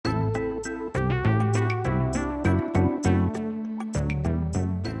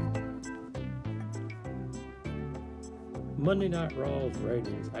Monday Night Raw's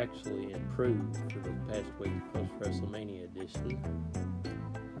ratings actually improved for the past week's post-WrestleMania edition.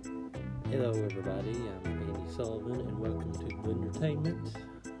 Hello everybody, I'm Andy Sullivan and welcome to Blendertainment.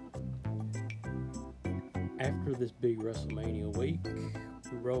 After this big WrestleMania week,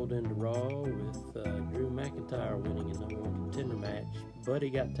 we rolled into Raw with Drew McIntyre winning a number one contender match, but he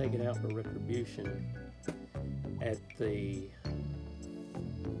got taken out for Retribution at the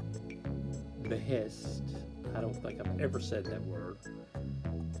behest, I don't think I've ever said that word,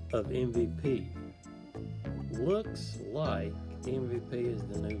 of MVP. Looks like MVP is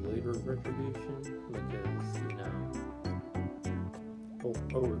the new leader of Retribution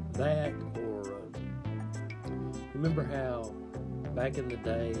because, or that, or remember how back in the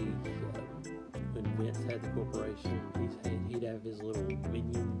day when Vince had the corporation, he'd have his little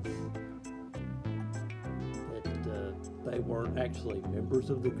minions that they weren't actually members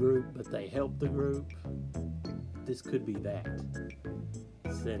of the group, but they helped the group. This could be that,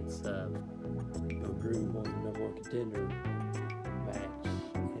 since Drew won the number one contender match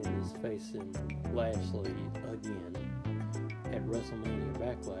and is facing Lashley again at WrestleMania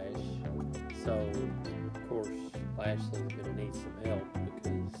Backlash. So, of course, Lashley's going to need some help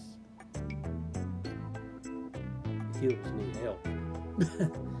because heels need help.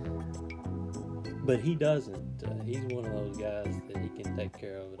 But he doesn't. He's one of those guys that he can take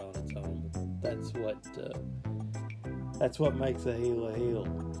care of it on its own. That's what makes a heel a heel.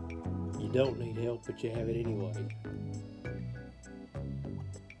 You don't need help, but you have it anyway.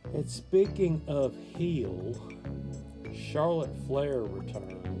 And speaking of heel, Charlotte Flair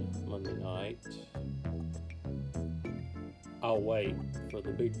returned Monday night. I'll wait for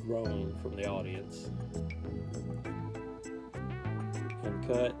the big groan from the audience. And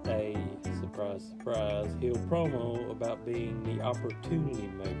cut a, surprise, surprise, heel promo about being the opportunity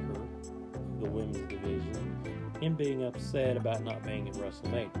maker of the women's division and being upset about not being at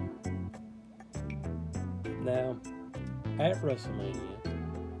WrestleMania. Now, at WrestleMania,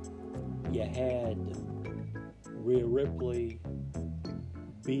 you had Rhea Ripley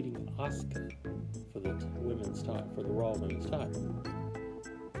beating Asuka for the women's title, for the Raw Women's title.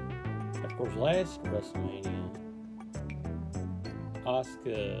 Of course, last WrestleMania,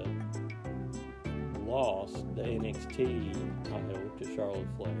 Asuka lost the NXT title to Charlotte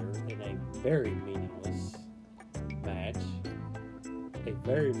Flair in a very meaningless match. A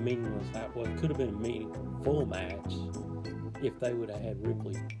very meaningless, well, it could have been a meaningful match if they would have had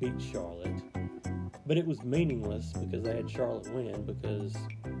Ripley beat Charlotte. But it was meaningless because they had Charlotte win, because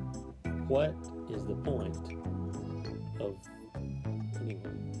what is the point of,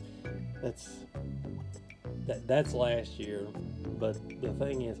 anyway, that's last year. But the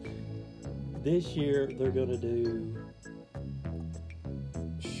thing is, this year they're going to do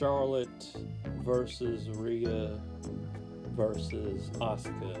Charlotte versus Rhea versus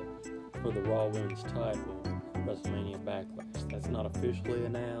Asuka for the Raw Women's title at WrestleMania Backlash. That's not officially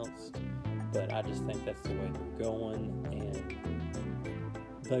announced, but I just think that's the way they're going, and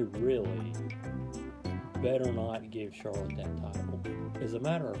they really better not give Charlotte that title. As a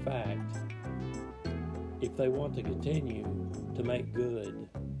matter of fact, if they want to continue to make good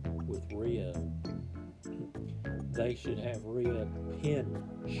with Rhea, they should have Rhea pin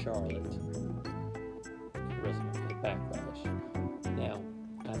Charlotte at WrestleMania Backlash. Now,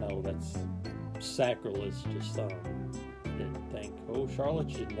 I know that's sacrilege to some that think, oh,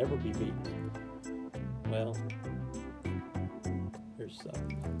 Charlotte should never be beaten. Well,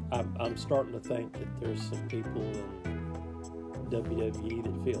 I'm starting to think that there's some people in WWE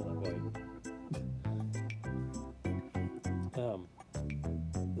that feel that way.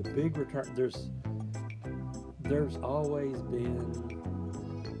 The big return, there's always been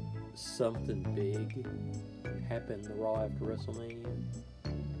something big happen the Raw after WrestleMania.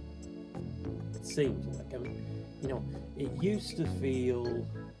 It seems like, it used to feel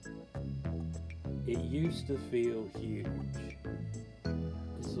huge.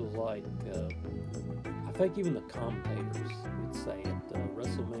 This was like, I think even the commentators would say it,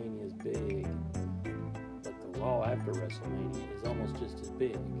 WrestleMania is big, but the Raw after WrestleMania is almost just as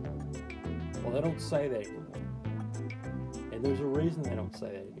big. Well, they don't say that anymore. And there's a reason they don't say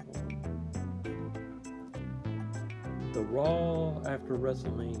that anymore. The Raw after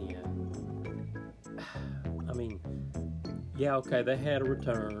WrestleMania, yeah, okay, they had a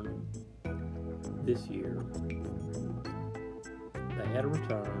return this year. They had a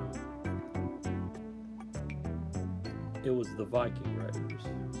return. It was the Viking Raiders.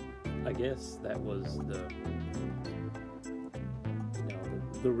 I guess that was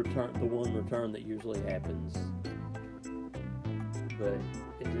the return, the one return that usually happens. But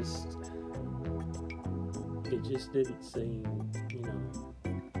it just, it just didn't seem, you know,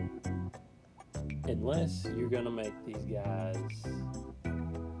 unless you're going to make these guys,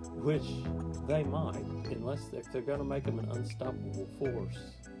 which they might, if they're going to make them an unstoppable force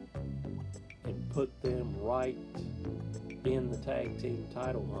and put them right in the tag team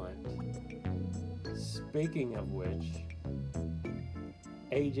title hunt. Speaking of which,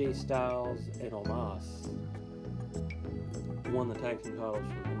 AJ Styles and Omos won the tag team titles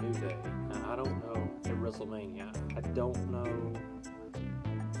from the New Day. Now, I don't know at WrestleMania. I don't know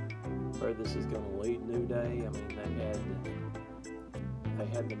where this is going to lead New Day. I mean, they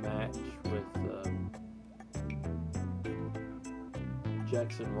had the match with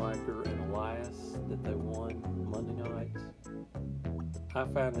Jackson Riker and Elias that they won Monday night. I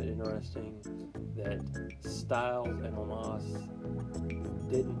found it interesting that Styles and Omos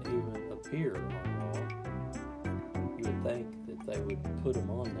didn't even appear on Raw. You would think that they would put them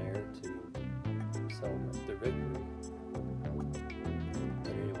on there to celebrate their victory.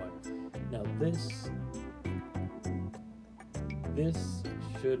 But anyway, now this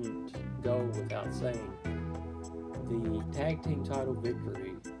shouldn't go without saying. The tag team title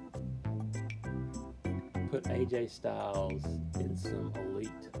victory put AJ Styles in some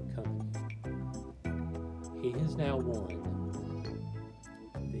elite company. He has now won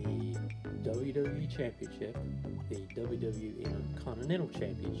the WWE Championship, the WWE Intercontinental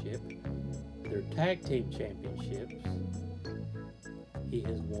Championship, their tag team championships. He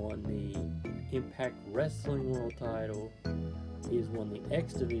has won the Impact Wrestling World title. He has won the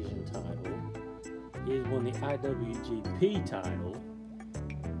X Division title. He has won the IWGP title.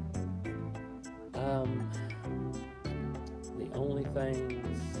 The only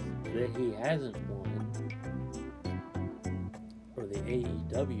things that he hasn't won are the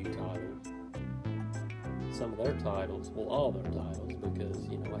AEW title, some of their titles, well, all their titles, because,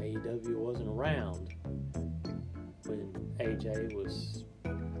 you know, AEW wasn't around when AJ was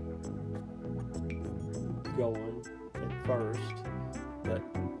going at first, but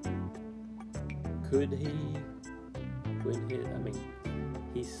could he win his, I mean,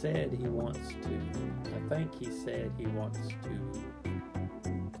 he said he wants to, I think he said he wants to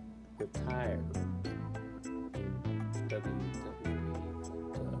retire in WWE, but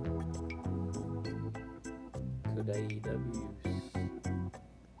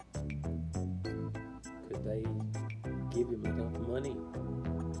could they give him enough money?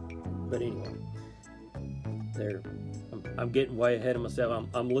 But anyway, I'm getting way ahead of myself.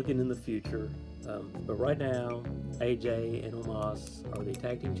 I'm looking in the future. But right now, AJ and Omos are the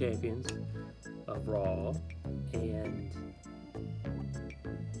tag team champions of Raw, and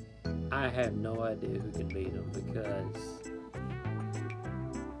I have no idea who can beat them because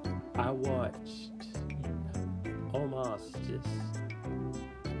I watched Omos.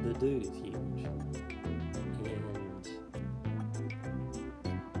 The dude is huge, and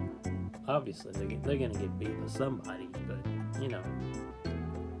obviously they're gonna get beat by somebody, but you know,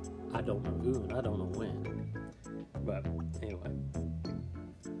 I don't know who and I don't know when. But anyway,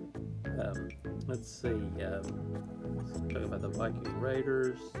 let's see. Let's talk about the Viking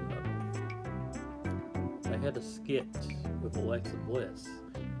Raiders. They had a skit with Alexa Bliss.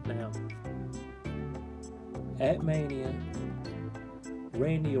 Now, at Mania,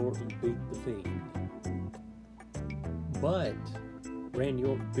 Randy Orton beat The Fiend. But Randy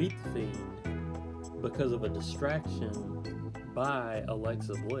Orton beat The Fiend because of a distraction by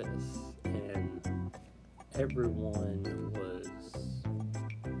Alexa Bliss, and everyone was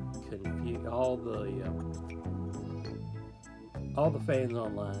confused. All the fans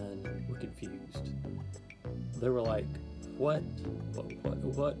online were confused. They were like, what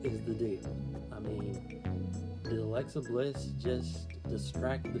is the deal? I mean, did Alexa Bliss just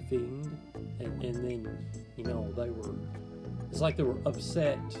distract The Fiend? And then, you know, it's like they were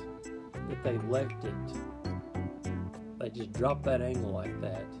upset that they left it. They just dropped that angle like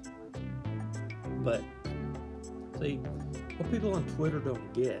that. But, see, what people on Twitter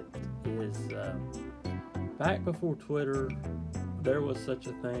don't get is, back before Twitter, there was such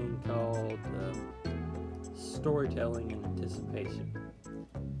a thing called storytelling and anticipation.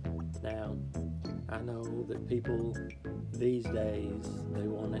 Now, I know that people these days, they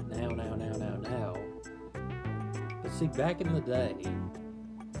want it now. But see, back in the day,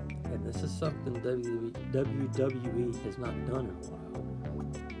 and this is something WWE has not done in a while.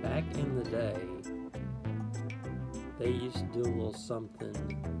 Back in the day, they used to do a little something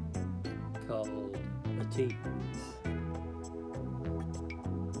called a tease.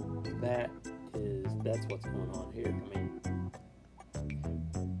 That's what's going on here. I mean,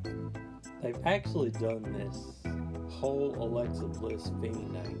 they've actually done this whole Alexa Bliss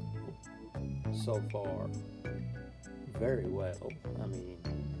Fiend angle so far very well. I mean,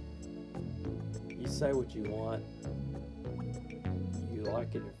 you say what you want. You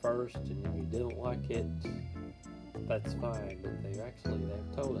like it at first, and if you didn't like it, that's fine. But they've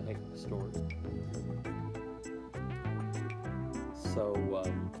told a heck of a story. So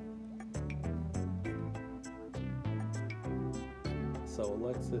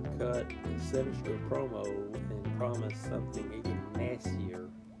Alexa cut a 7-strip promo and promised something even nastier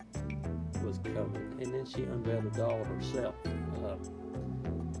was coming, and then she unveiled a doll of herself.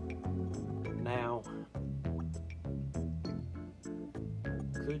 Now,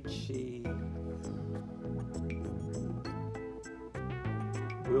 could she?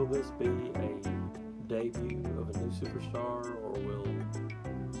 Will this be a debut of a new superstar, or will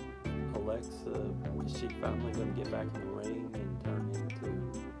Alexa? Is she finally going to get back in the ring and turn into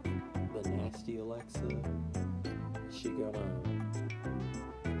the nasty Alexa? Is she gonna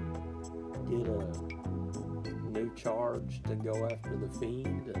get a new charge to go after the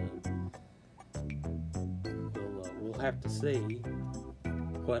Fiend? We'll have to see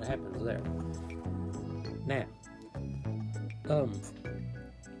what happens there. Now,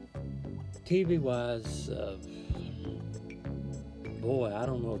 TV-wise, boy, I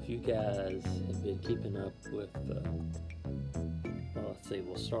don't know if you guys have been keeping up with, well, let's see,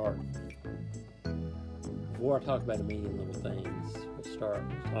 we'll start. Before I talk about a million little things, we'll talk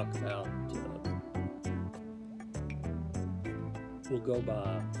about, we'll go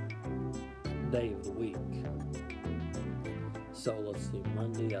by day of the week. So let's see,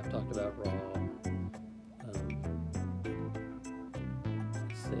 Monday I've talked about Raw.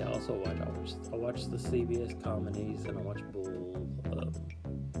 I also watch the CBS comedies, and I watch Bull.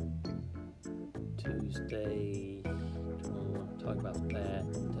 Tuesday, I don't want to talk about that.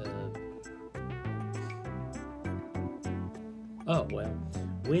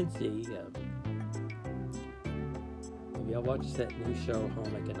 Wednesday, have y'all watched that new show,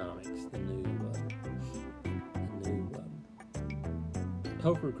 Home Economics? The new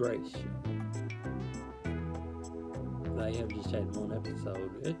Topher Grace show. They have just had one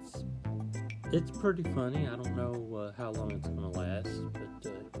episode. It's pretty funny. I don't know how long it's going to last,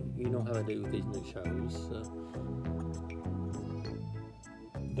 but you know how they do with these new shows.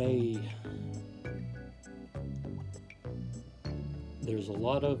 There's a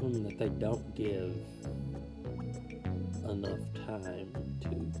lot of them that they don't give enough time to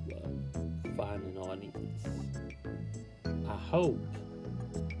find an audience. I hope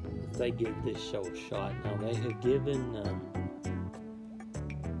that they give this show a shot. Now they have given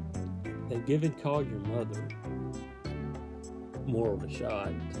Call Your Mother more of a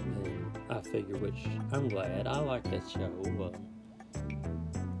shot than I figure, which I'm glad. I like that show.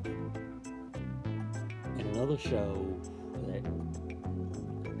 And another show that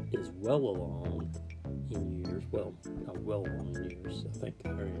is well along in years, not well along in years, I think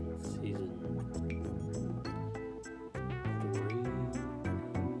they're in season 3.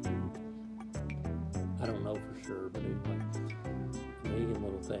 I don't know for sure, but anyway, A Million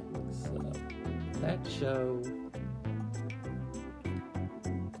Little Things. That show,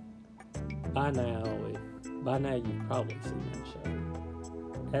 by now you've probably seen that show.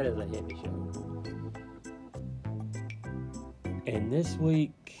 That is a heavy show. And this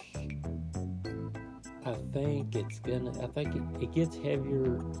week, I think it gets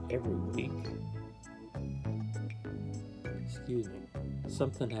heavier every week. Excuse me.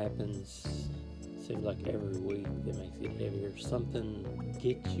 Something happens, seems like every week, that makes it heavier. Something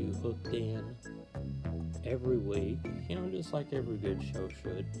gets you hooked in every week, just like every good show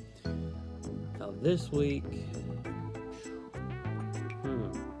should. Now this week,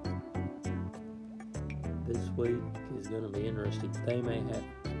 is going to be interesting. They may have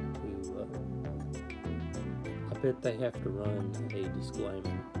to, I bet they have to run a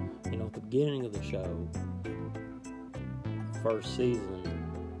disclaimer. At the beginning of the show, first season,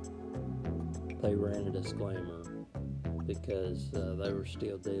 they ran a disclaimer because they were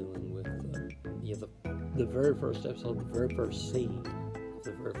still dealing with, the very first episode, the very first scene of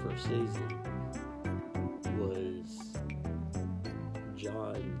the very first season was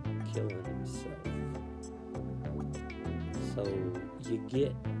John killing himself. So you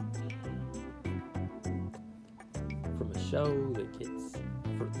get from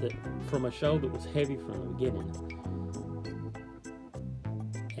a show that was heavy from the beginning,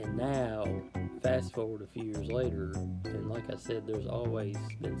 and now fast forward a few years later, and like I said, there's always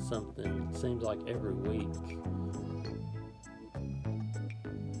been something. It seems like every week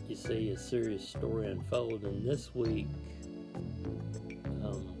you see a serious story unfold, and this week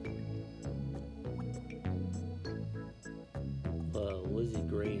Lizzie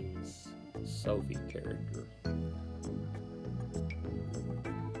Green's Sophie character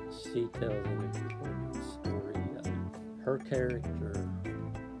she tells an important story. Her character,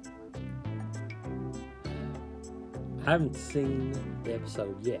 I haven't seen the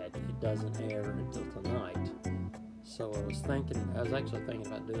episode yet. It doesn't air until tonight. So I was actually thinking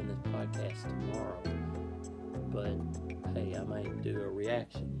about doing this podcast tomorrow. But hey, I might do a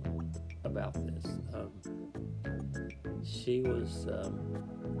reaction about this. She was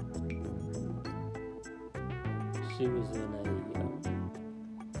in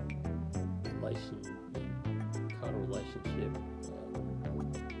a relationship,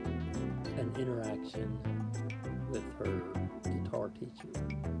 an interaction with her guitar teacher,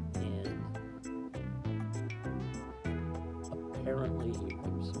 and apparently he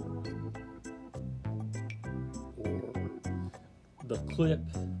rapes her. Or the clip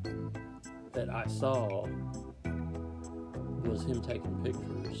that I saw was him taking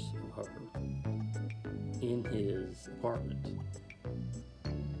pictures of her in his apartment.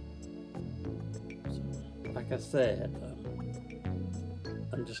 So, like I said,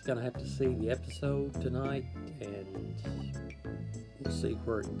 I'm just gonna have to see the episode tonight, and we'll see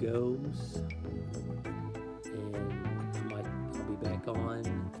where it goes. And I'll be back on.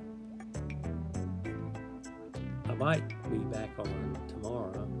 I might be back on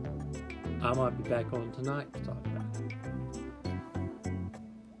tomorrow. I might be back on tonight to talk about it.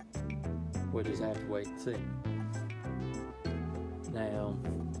 We'll just have to wait and see. Now,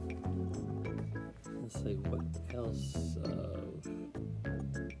 let's see what else.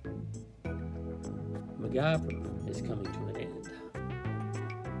 MacGyver is coming to an end.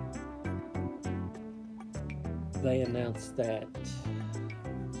 They announced that.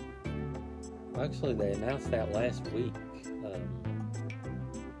 Actually, they announced that last week.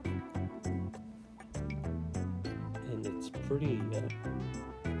 And it's pretty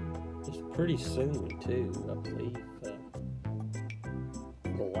soon too, I believe.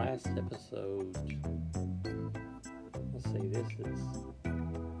 The last episode. Let's see. This is. Hang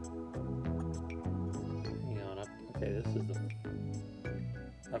on. Okay, this is the.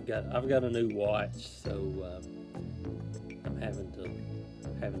 I've got a new watch, so I'm having to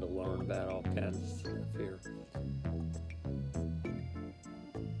learn about all kinds of stuff here.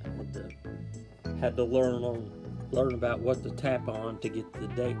 I had to learn about what to tap on to get the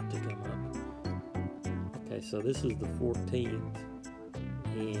date to come up. Okay, so this is the 14th,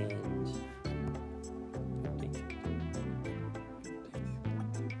 and 15th.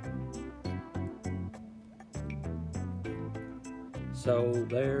 So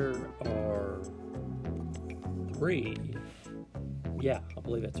there are 3. Yeah, I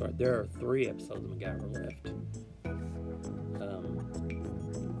believe that's right. There are 3 episodes of MacGyver left.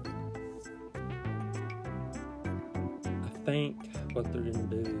 I think what they're going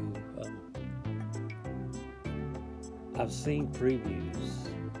to do, I've seen previews.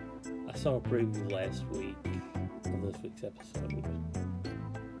 I saw a preview last week of this week's episode.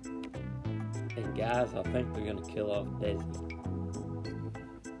 And guys, I think they're going to kill off Desi.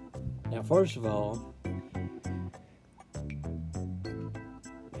 Now, first of all,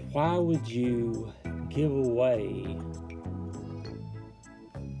 why would you give away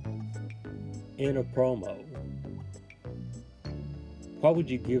in a promo? Why would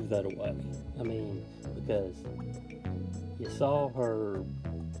you give that away? I mean, because you saw her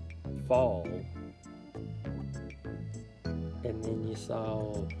fall, and then you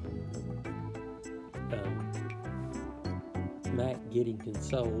saw Mac getting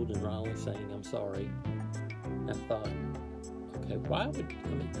consoled and Riley saying, "I'm sorry." I thought, okay, why would,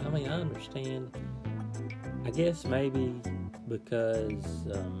 I mean, I understand. I guess maybe because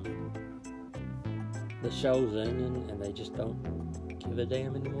the show's ending and they just don't give a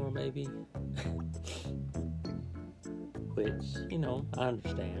damn anymore, maybe. Which, I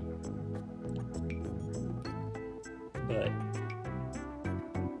understand. But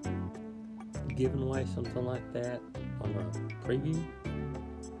giving away something like that on a preview,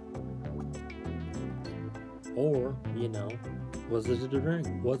 or was it a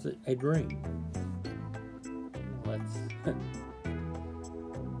dream? Was it a dream?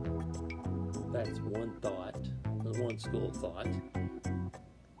 That's one thought, one school of thought,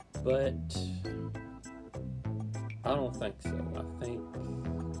 but I don't think so. I think,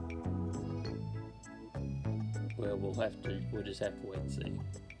 well, we'll just have to wait and see.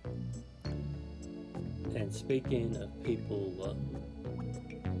 And speaking of people,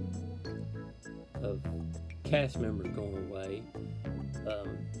 of cast members going away,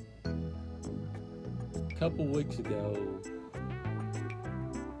 a couple weeks ago,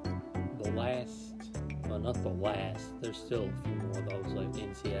 not the last, there's still a few more of those, like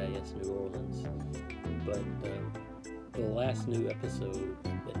NCIS New Orleans, but the last new episode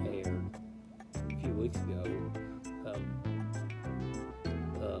that aired a few weeks ago,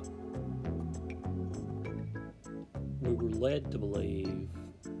 we were led to believe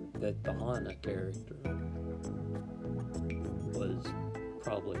that the Hana character was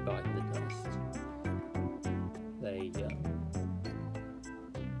probably biting the dust. They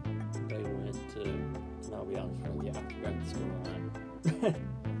went to, and I'll be honest with you, I forgot the storyline.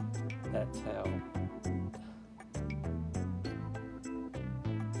 That's how.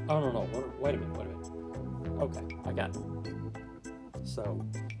 Oh no, wait a minute. Okay, I got it. So,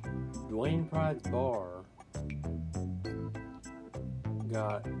 Dwayne Pride's bar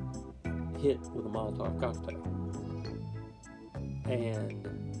got hit with a Molotov cocktail. And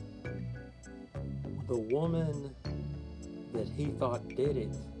the woman that he thought did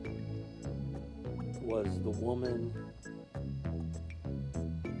it was the woman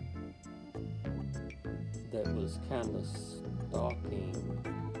that was kind of stalking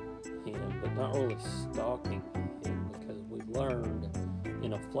him, but not really stalking him, because we learned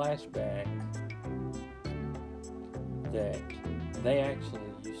in a flashback that they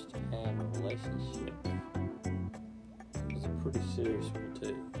actually used to have a relationship. It was a pretty serious one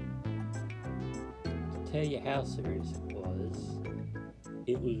too. To tell you how serious it was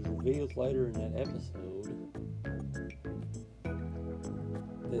revealed later in that episode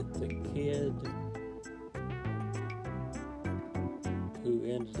that the kid who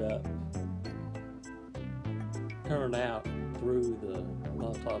ended up turned out through the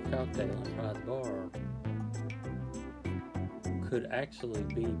Molotov cocktail in Pride's bar could actually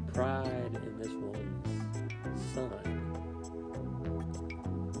be Pride and this woman's son.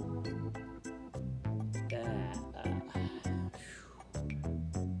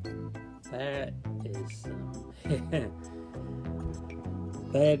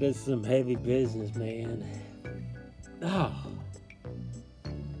 That is some heavy business, man. Oh.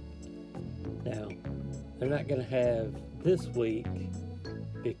 Now, they're not going to have this week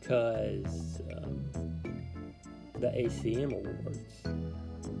because the ACM Awards.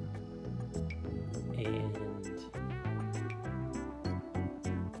 And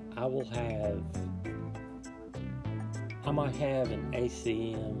I might have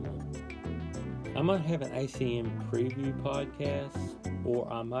an ACM preview podcast,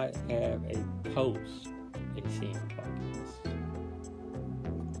 or I might have a post-ACM podcast.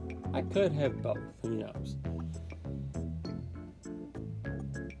 I could have both, who knows.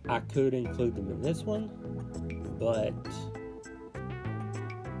 I could include them in this one, but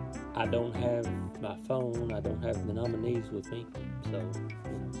I don't have my phone, I don't have the nominees with me, so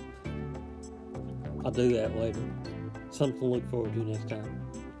I'll do that later. Something to look forward to next time.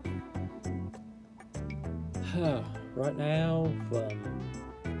 Right now,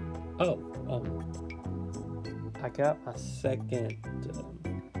 I got my second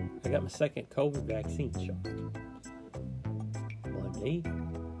COVID vaccine shot Monday,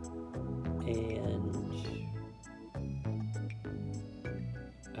 and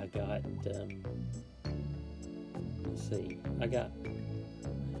I got let's see, I got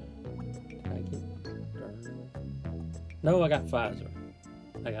Pfizer.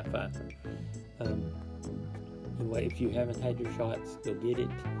 Anyway, if you haven't had your shots, go get it.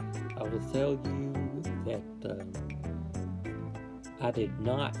 I will tell you that I did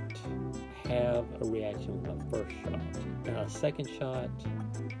not have a reaction with my first shot. Now, the second shot,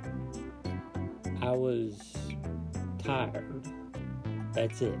 I was tired.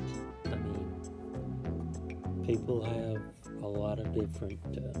 That's it. I mean, people have a lot of different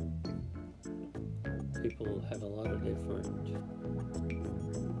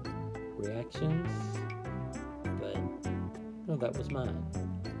reactions, but no, that was mine.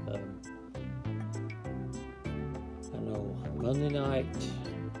 I know Monday night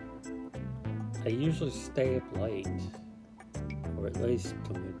I usually stay up late, or at least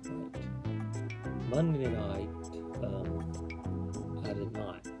till midnight. Monday night I did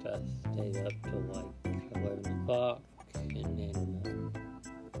not. I stayed up till like 11 o'clock, and then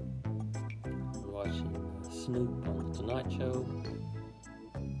watching Snoop on the Tonight Show,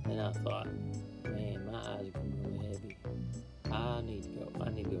 and I thought, man, my eyes are getting really heavy. I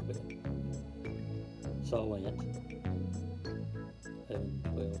need to go to bed. So I went 11,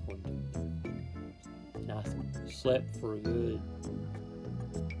 12, 1, 2, 3. And I slept for a good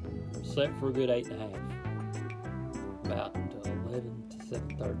 8.5. About 11 to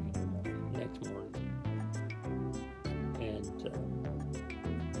 7:30 in the morning, next morning. And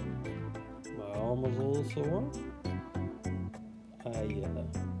my arm was a little sore.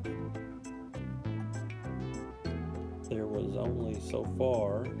 There was only so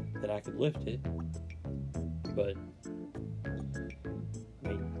far that I could lift it, but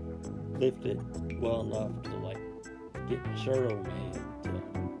lift it well enough to like get my shirt on my head,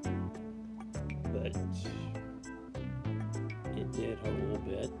 but it did hurt a little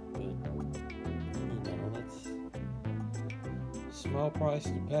bit. But that's a small price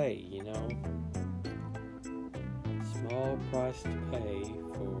to pay. Small price to pay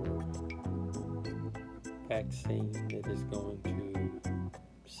for vaccine that is going to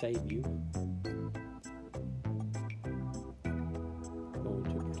save you, going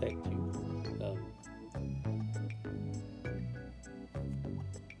to protect you.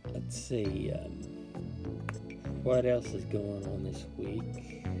 Let's see, what else is going on this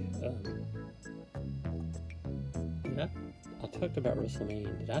week? I talked about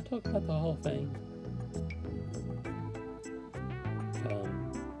WrestleMania. Did I talk about the Hall of Fame?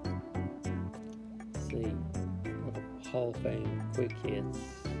 Let's see, Hall of Fame quick hits.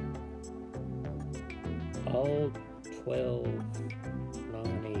 All 12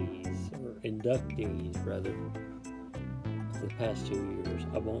 nominees, or inductees rather, for the past 2 years.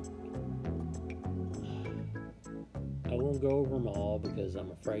 I won't go over them all because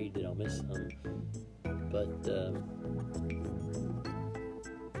I'm afraid that I'll miss some. But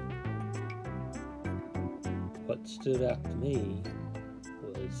what stood out to me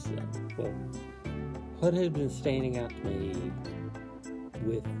was what had been standing out to me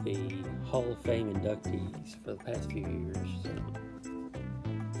with the Hall of Fame inductees for the past few years.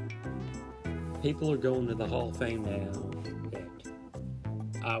 People are going to the Hall of Fame now that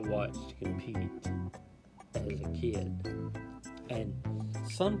I watched compete as a kid, and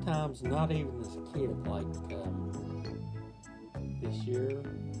sometimes not even as a kid. Like this year,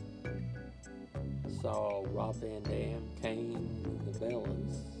 saw Rob Van Dam, Kane, and the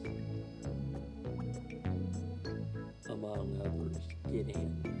Bellas, among others, get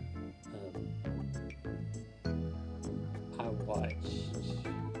in.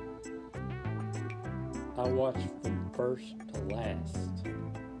 I watched from first to last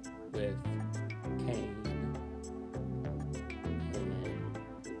with Kane and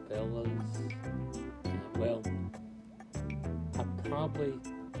the Bellas. Well,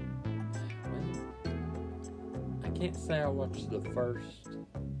 I can't say I watched the first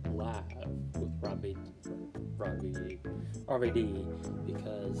live with RVD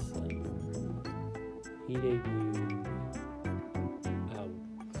because he debuted.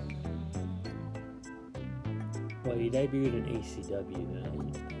 He debuted in ECW,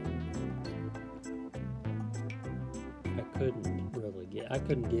 and I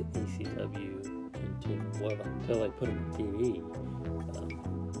couldn't get ECW until they put him on TV.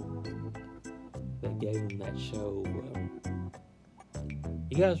 They gave him that show.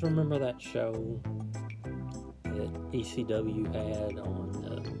 You guys remember that show that ECW had on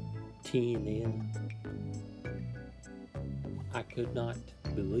TNN? I could not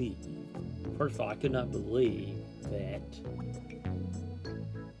believe. First of all, I could not believe that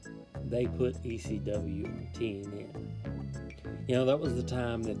they put ECW on TNN. That was the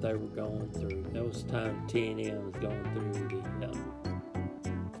time that they were going through. That was the time TNN was going through the.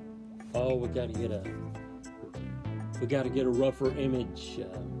 We got to get a rougher image,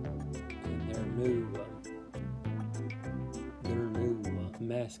 and their new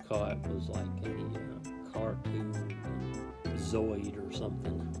mascot was like a cartoon Zoid or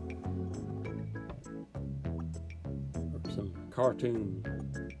something. Some cartoon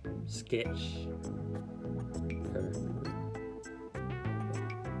sketch character.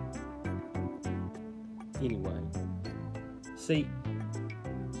 Anyway, see,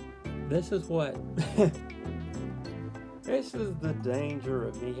 this is the danger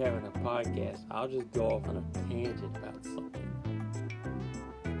of me having a podcast. I'll just go off on a tangent about something.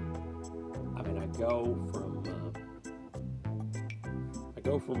 I mean, I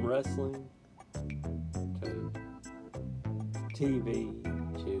go from wrestling to TV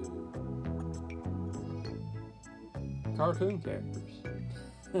to cartoon characters.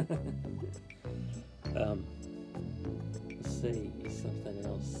 Let's see, something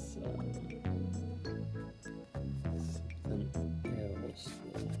else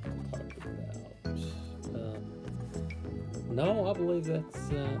we'll talk about. No, I believe that's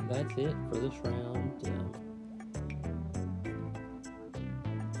it for this round.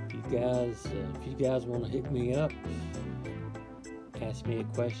 If you guys want to hit me up, ask me a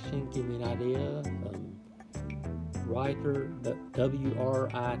question, give me an idea, Writer,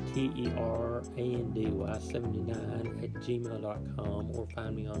 WRITERANDY79 at gmail.com, or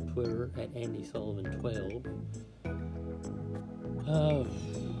find me on Twitter at AndySullivan12.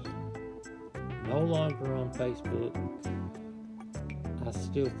 No longer on Facebook. I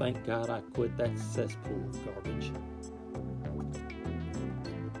still thank God I quit that cesspool of garbage.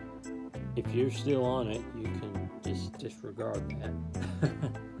 if you're still on it, you can just disregard that.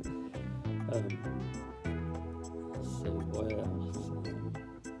 Let's see what else.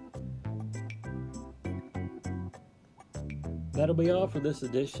 That'll be all for this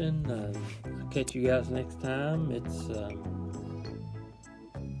edition. I'll catch you guys next time. It's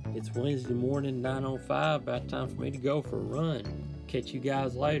Wednesday morning, 9:05. About time for me to go for a run. Catch you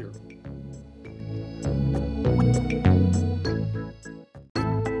guys later.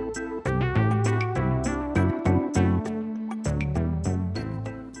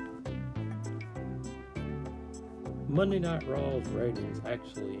 Monday Night Raw's ratings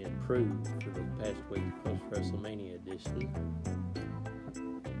actually improved for the past week post-WrestleMania edition.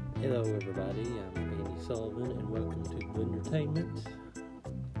 Hello everybody, I'm Andy Sullivan and welcome to Blendertainment.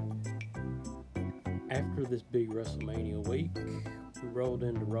 After this big WrestleMania week, we rolled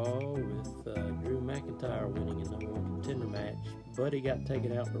into Raw with Drew McIntyre winning a #1 contender match, but he got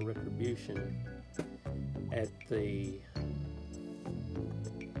taken out for retribution at the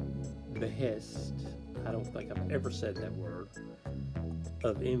behest, I don't think I've ever said that word,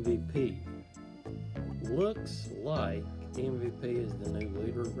 of MVP. Looks like MVP is the new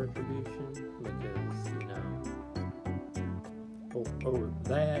leader of Retribution because, or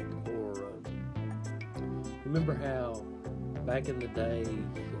that, or remember how back in the day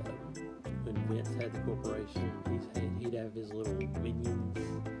when Vince had the corporation, he'd have his little minions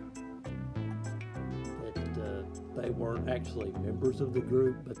that they weren't actually members of the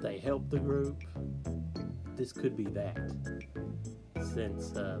group, but they helped the group. This could be that,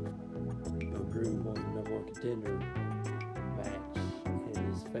 since Drew won the #1 contender match and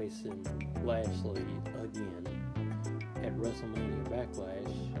is facing Lashley again at WrestleMania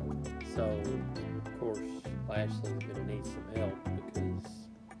Backlash. So, of course, Lashley's going to need some help because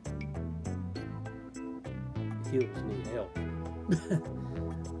heels need help.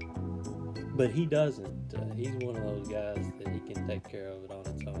 But he doesn't. He's one of those guys that he can take care of it on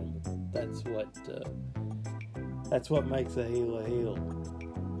its own. But that's what makes a heel a heel.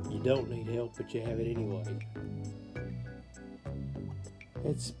 You don't need help, but you have it anyway.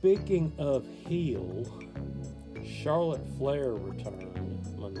 And speaking of heel, Charlotte Flair returned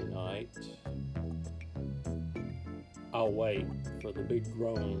Monday night. I'll wait for the big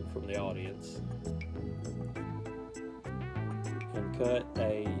groan from the audience. And cut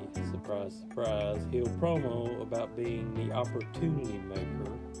a, surprise, surprise, heel promo about being the opportunity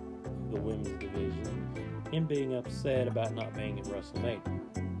maker of the women's division and being upset about not being at WrestleMania.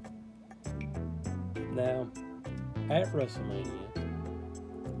 Now, at WrestleMania,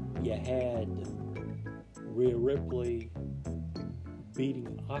 you had Rhea Ripley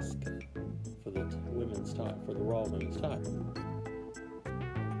beating Asuka for the women's title, for the Raw Women's title.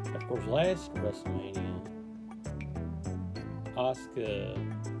 Of course, last WrestleMania, Asuka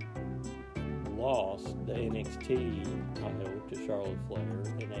lost the NXT title to Charlotte Flair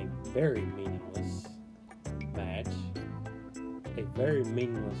in a very meaningless match. A very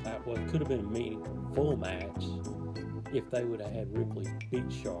meaningless, well, it could have been a meaningful match if they would have had Ripley beat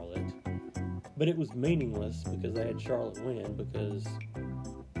Charlotte. But it was meaningless because they had Charlotte win, because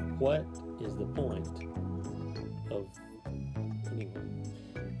what is the point of, anyway,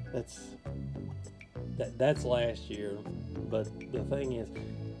 that's last year. But the thing is,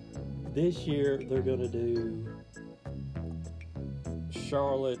 this year they're going to do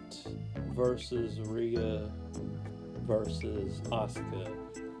Charlotte versus Rhea versus Asuka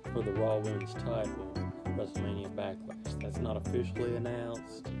for the Raw Women's title at WrestleMania Backlash. That's not officially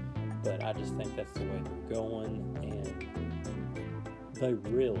announced, but I just think that's the way they're going, and they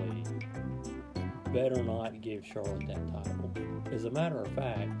really better not give Charlotte that title. As a matter of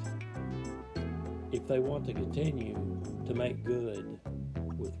fact, if they want to continue to make good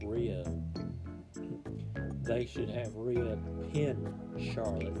with Rhea, they should have Rhea pin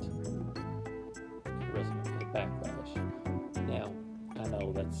Charlotte at WrestleMania Backlash. Now, I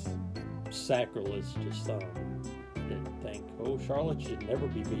know that's sacrilege to some that think, oh, Charlotte should never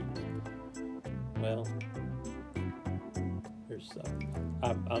be beaten. Well,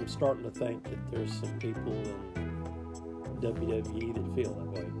 I'm starting to think that there's some people in WWE that feel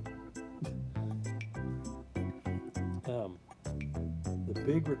that way. The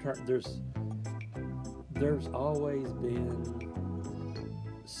big return, there's always been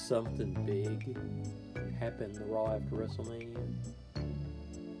something big happen the Raw after WrestleMania.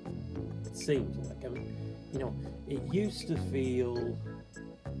 It seems like, it used to feel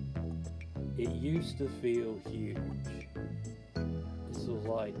huge. This was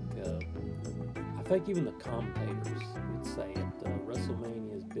like, I think even the commentators would say it,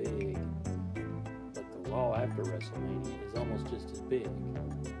 WrestleMania is big, but the Raw after WrestleMania is almost just as big.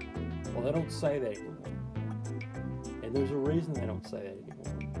 Well, they don't say that anymore. And there's a reason they don't say that anymore.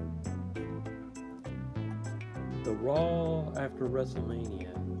 The Raw after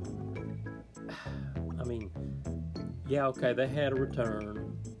WrestleMania, I mean, yeah, okay, they had a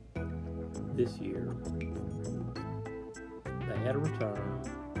return this year. They had a return.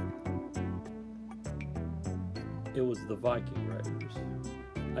 It was the Viking Raiders.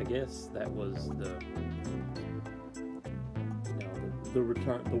 I guess that was the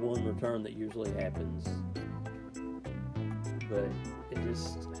return, the one return that usually happens. But it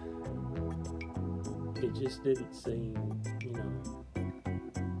just didn't seem,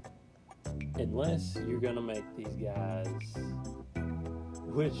 unless you're gonna make these guys,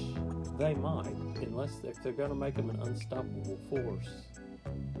 which they might, if they're gonna make them an unstoppable force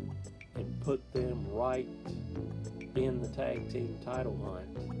and put them right in the tag team title hunt.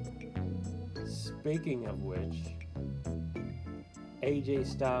 Speaking of which, AJ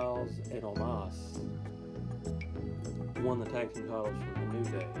Styles and Omos won the tag team titles from the New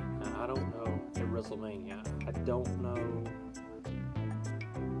Day. Now, I don't know at WrestleMania. I don't know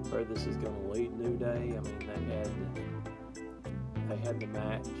where this is going to lead New Day. I mean, they had the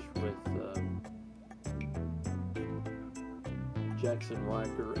match with Jackson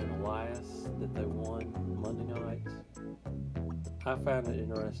Riker and Elias that they won Monday night. I found it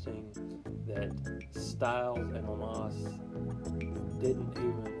interesting that Styles and Omos didn't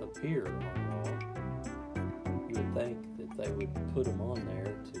even appear on Raw. You would think that they would put them on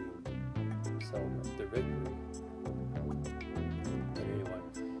there to celebrate their victory. But anyway,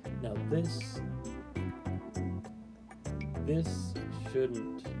 now this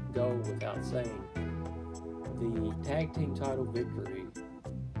shouldn't go without saying. The tag team title victory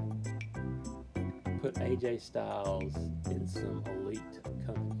put AJ Styles in some elite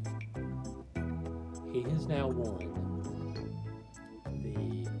company. He has now won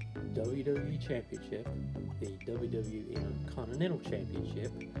the WWE Championship, the WWE Intercontinental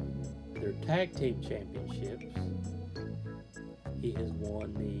Championship, their tag team championships. He has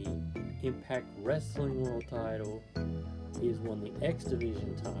won the Impact Wrestling World title. He has won the X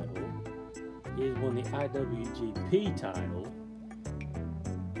Division title. He has won the IWGP title.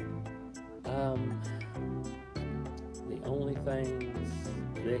 The only things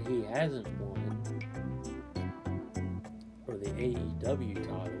that he hasn't won are the AEW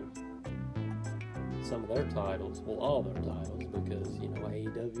titles. Some of their titles, well, all their titles, because,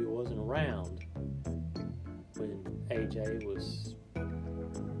 AEW wasn't around when AJ was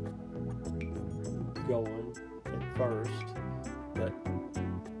going at first, but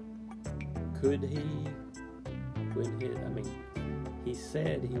could he win his? I mean, he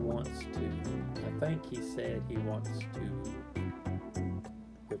said he wants to. I think he said he wants to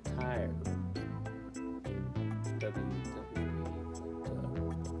retire in WWE.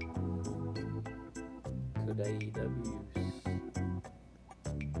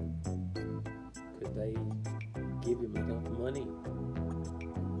 Could they give him enough money?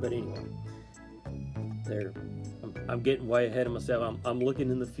 But anyway, I'm getting way ahead of myself. I'm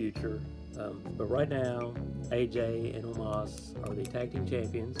looking in the future. But right now, AJ and Omos are the tag team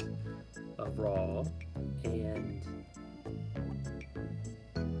champions of Raw, and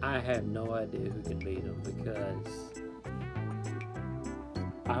I have no idea who can beat them because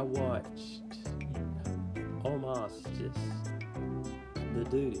I watched Omos. The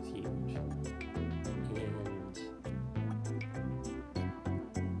dude is huge, and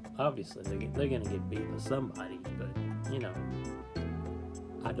obviously they're gonna get beat by somebody, but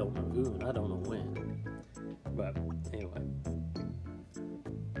I don't know who and I don't know when. But anyway,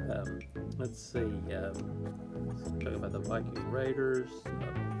 let's see. Let's talk about the Viking Raiders.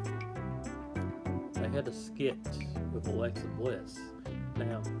 They had a skit with Alexa Bliss.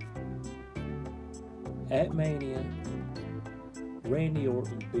 Now, at Mania, Randy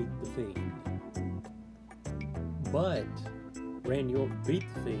Orton beat The Fiend. But Randy Orton beat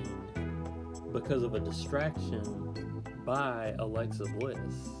The Fiend because of a distraction by Alexa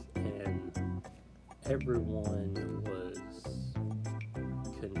Bliss, and everyone was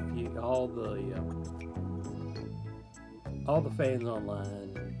confused. All the fans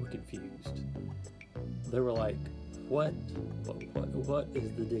online were confused. They were like, "What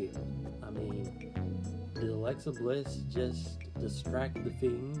is the deal?" I mean, did Alexa Bliss just distract The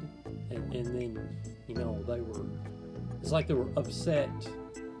Fiend, and then they were? It's like they were upset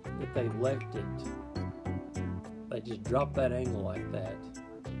that they left it. They just dropped that angle like that.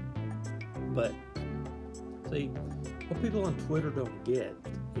 But, see, what people on Twitter don't get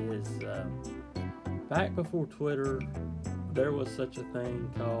is, back before Twitter, there was such a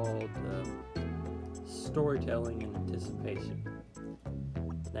thing called storytelling and anticipation.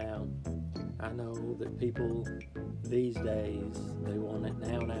 Now, I know that people these days, they want it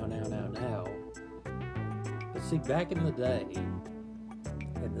now. But see, back in the day,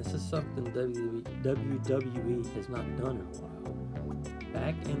 and this is something WWE has not done in a while.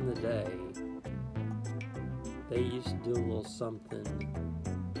 Back in the day, they used to do a little something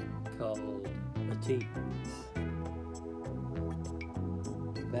called a tease.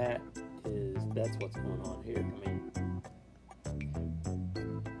 That's what's going on here. I mean,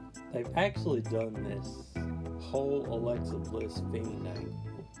 they've actually done this whole Alexa Bliss Fiend angle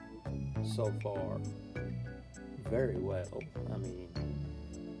so far very well. I mean,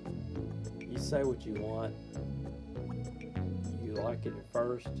 you say what you want. You like it at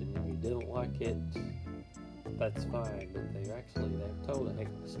first, and if you didn't like it, that's fine. But they've told a heck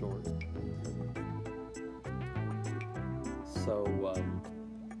of a story. So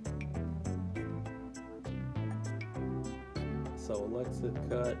Alexa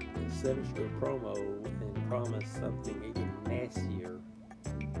cut a 7-strip promo and promised something even nastier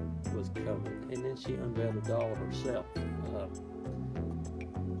was coming, and then she unveiled a doll of herself.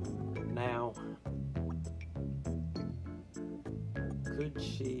 Now,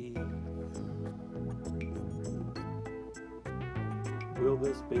 will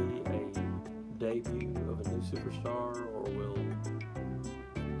this be a debut of a new superstar, or will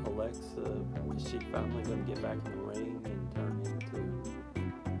Alexa, is she finally going to get back in the ring and turn into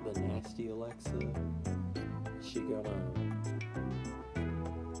the nasty Alexa? Is she going to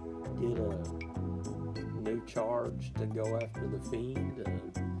get a new charge to go after the Fiend?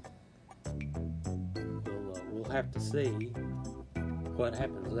 We'll have to see what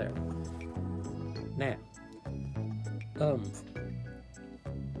happens there. Now,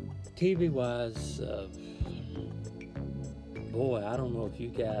 TV-wise, boy, I don't know if you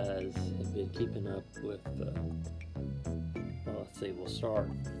guys have been keeping up with, well, let's see, we'll start.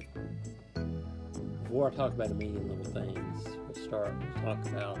 Before I talk about a million little things, we'll talk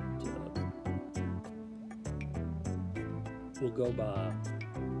about, we'll go by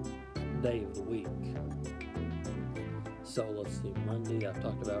day of the week. So let's see, Monday I've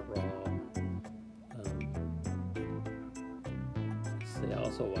talked about Raw.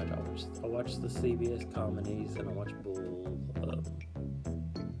 I watch the CBS comedies, and I watch Bull.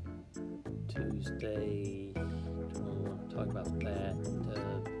 Tuesday, I want to talk about that.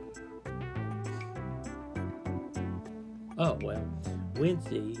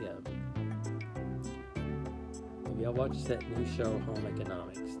 Wednesday, have y'all watched that new show, Home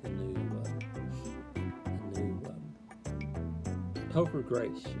Economics? The new Topher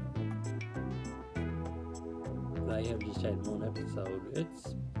Grace show. They have just had one episode.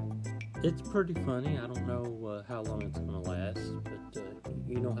 It's pretty funny. I don't know how long it's going to last, but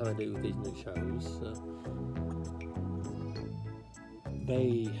you know how they do with these new shows.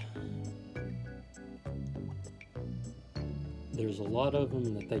 There's a lot of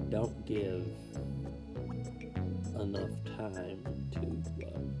them that they don't give enough time to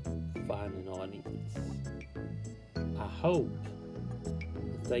find an audience. I hope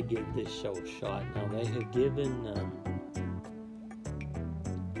that they give this show a shot. Now, they have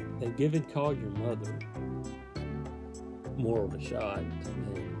given Call Your Mother more of a shot,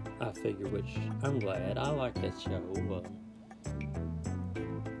 and I figure, which I'm glad. I like that show.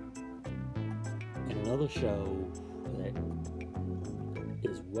 And another show that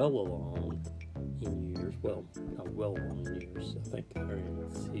is well along in years, I think they're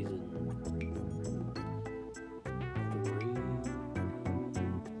in season 3.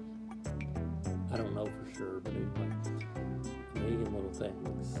 I don't know for sure, but anyway, A Million Little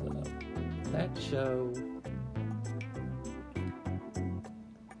Things. That show,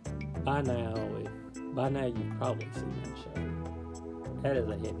 by now you've probably seen that show. That is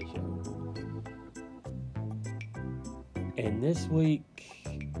a heavy show. And this week,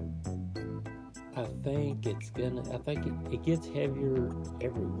 I think it gets heavier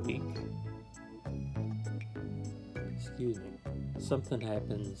every week. Excuse me. Something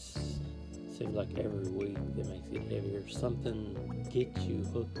happens, seems like every week, that makes it heavier. Something gets you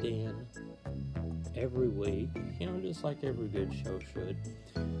hooked in every week, just like every good show should.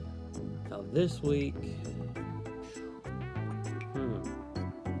 Now this week,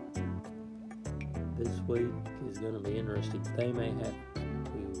 is going to be interesting. They may have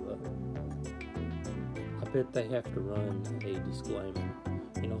to, I bet they have to run a disclaimer.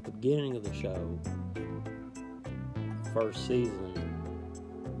 At the beginning of the show, first season,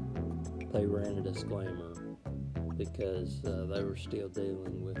 they ran a disclaimer because they were still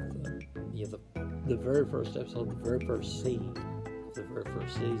dealing with, the very first episode, the very first scene of the very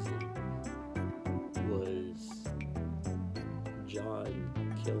first season was John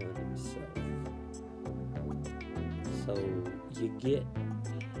get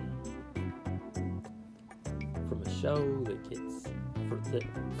from a show that gets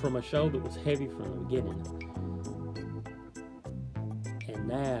from a show that was heavy from the beginning, and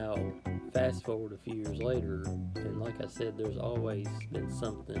now fast forward a few years later, and like I said, there's always been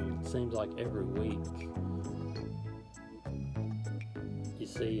something. It seems like every week you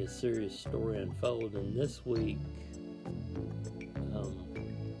see a serious story unfold, and this week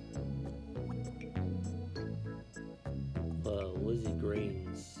Lizzie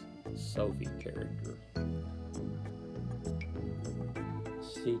Green's Sophie character,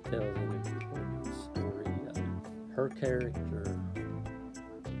 she tells an important story. Her character,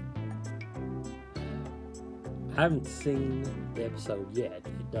 I haven't seen the episode yet.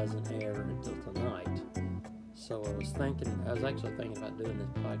 It doesn't air until tonight. So I was actually thinking about doing this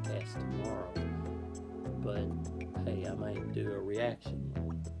podcast tomorrow. But hey, I might do a reaction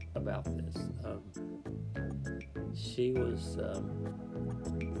about this. She was in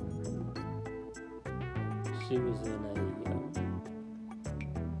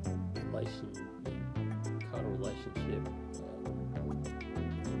a relationship,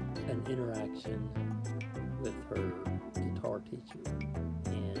 an interaction with her guitar teacher,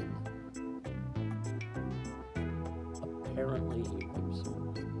 and apparently he rapes her.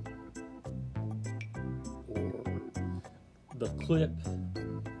 Or the clip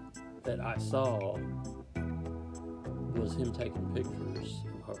that I saw was him taking pictures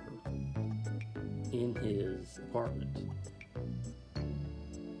of her in his apartment.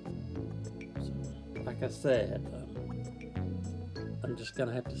 So, like I said, I'm just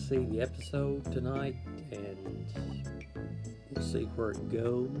gonna have to see the episode tonight, and we'll see where it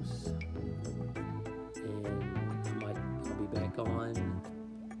goes. And I'll be back on.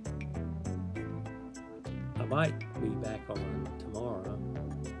 I might be back on tomorrow.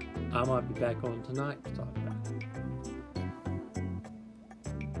 I might be back on tonight to talk about it.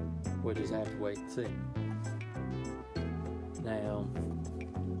 We'll just have to wait and see. Now,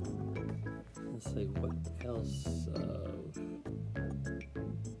 let's see what else.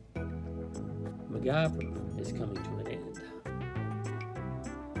 MacGyver is coming to an end.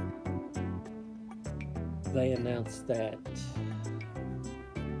 They announced that.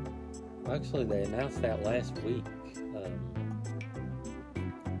 Actually, they announced that last week.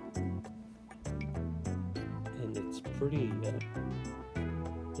 And it's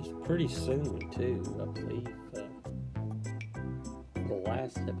pretty soon too, I believe. The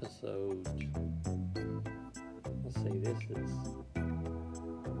last episode. Let's see. This is. Hang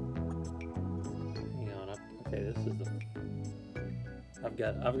on. Okay, this is the. I've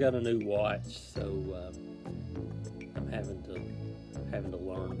got a new watch, so I'm having to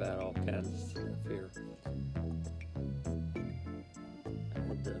learn about all kinds of stuff here.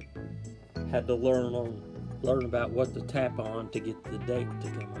 I had to learn about what to tap on to get the date to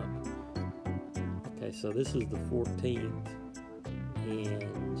come up. Okay, so this is the 14th,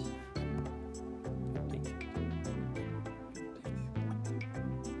 and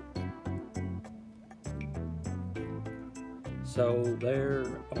so there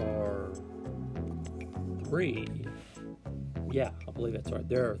are 3. Yeah, I believe that's right.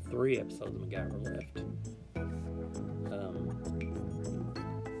 There are 3 episodes of MacGyver left.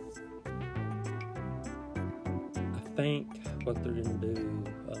 I think what they're going to do,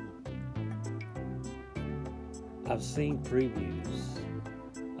 I've seen previews.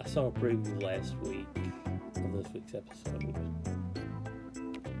 I saw a preview last week of this week's episode.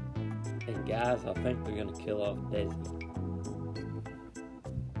 And guys, I think they're going to kill off Desi.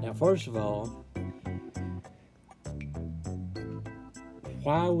 Now, first of all,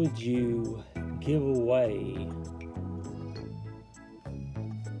 why would you give away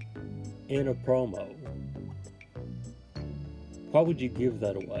in a promo? Why would you give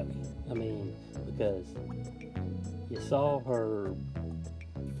that away? I mean, because you saw her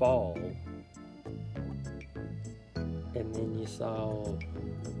fall, and then you saw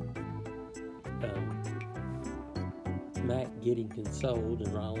Matt getting consoled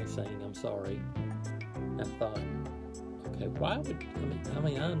and Riley saying, "I'm sorry." I thought, okay, why would, I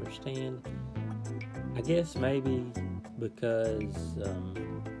mean, I understand, I guess maybe because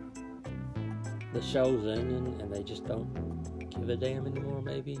the show's ending and they just don't give a damn anymore,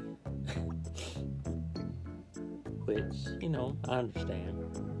 maybe. Which, you know, I understand.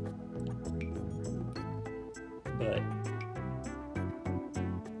 But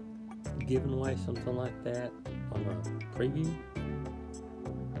giving away something like that on a preview,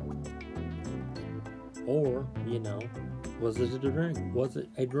 or, you know, was it a dream? Was it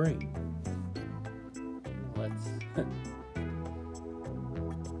a dream?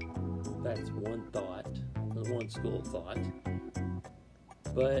 That's one thought, one school of thought.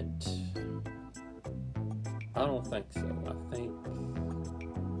 But I don't think so. I think,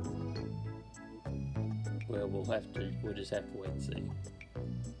 well, we'll just have to wait and see.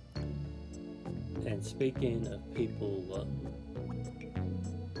 And speaking of people,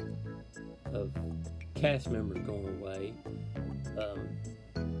 of cast members going away, a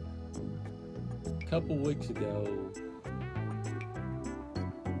couple weeks ago,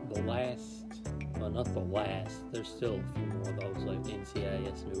 not the last, there's still a few more of those, like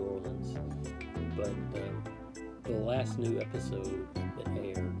NCIS New Orleans, but the last new episode that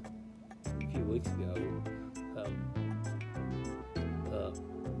aired a few weeks ago,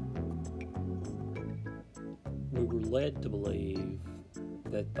 we were led to believe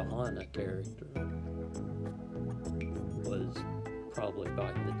that the Hannah character was probably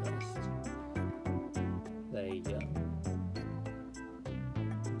biting the dust. They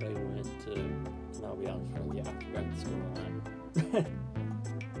went to, and I'll be honest with you, I forgot the storyline.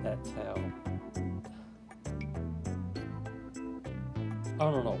 That's how. Oh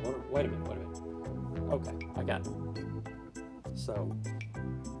no, wait a minute. Okay, I got it. So,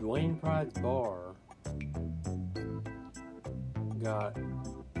 Dwayne Pride's bar got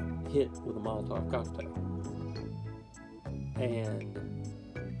hit with a Molotov cocktail, and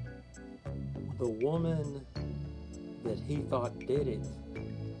the woman that he thought did it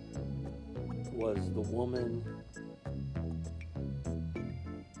was the woman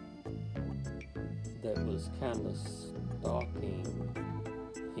that was kind of stalking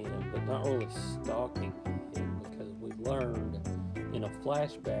him, but not really stalking him, because we learned in a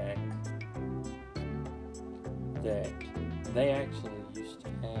flashback that they actually used to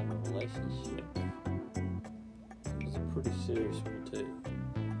have a relationship. It was a pretty serious one too.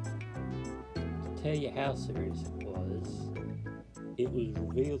 To tell you how serious it was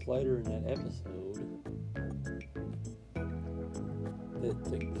revealed later in that episode that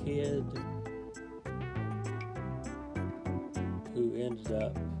the kid who ended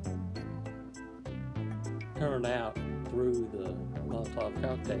up turned out through the Molotov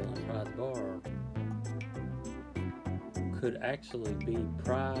cocktail in Pride's bar could actually be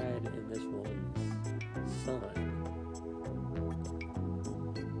Pride and this woman's son.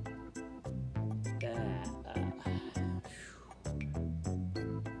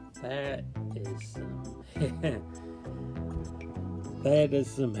 That is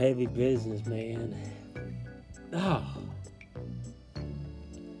some heavy business, man. Oh.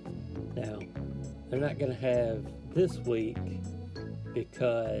 Now, they're not going to have this week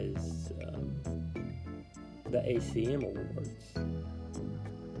because the ACM Awards.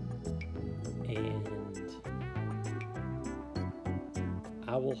 And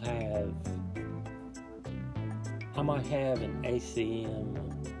I might have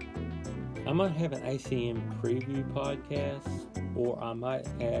an ACM preview podcast, or I might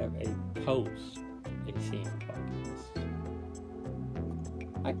have a post-ACM podcast.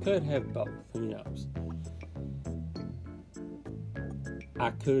 I could have both, who knows. I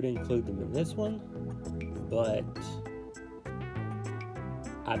could include them in this one, but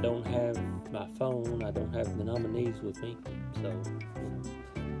I don't have my phone, I don't have the nominees with me, so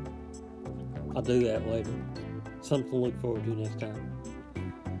I'll do that later. Something to look forward to next time.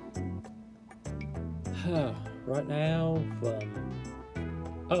 Right now,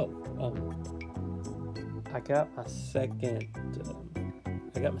 I got my second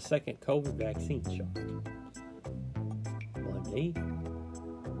COVID vaccine shot. Blame me.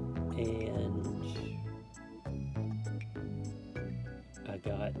 And I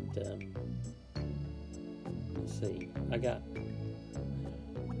got, let's see, did I get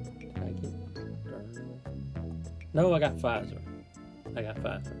Moderna? No, I got Pfizer.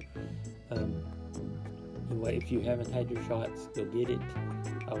 Anyway, if you haven't had your shots, go get it.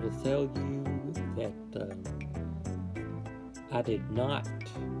 I will tell you that I did not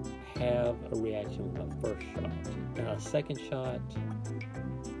have a reaction with my first shot. Now, the second shot,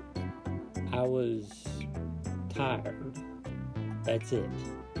 I was tired. That's it.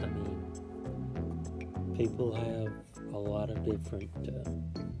 I mean, people have a lot of different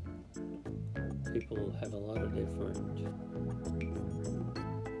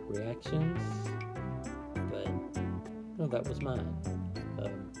reactions, but no, that was mine.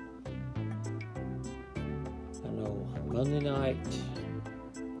 I know Monday night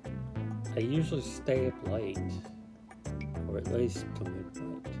I usually stay up late, or at least till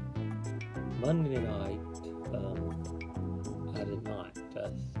midnight. Monday night I did not. I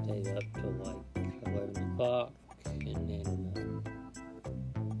stayed up till like 11 o'clock, and then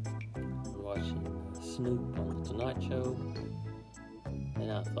watching Snoop on the Tonight Show, and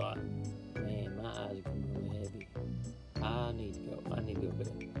I thought, man, my eyes are getting really heavy. I need to go to bed.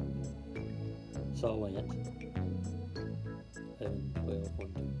 So I went 11, 12, 1,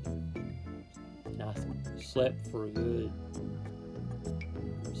 2, 3. And I slept for a good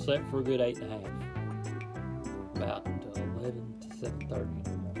 8.5. About 11 to 7:30 in the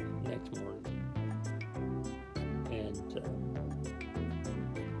morning, next morning. And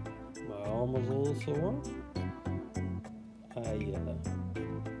my arm was a little sore.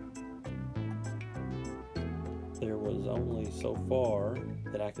 There was only so far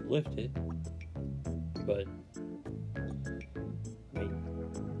that I could lift it, but I mean,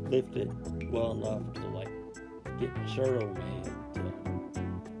 lift it well enough to like get my shirt over my head.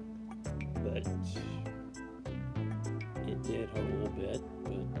 But it did hurt a little bit.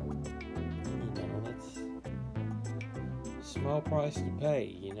 But that's a small price to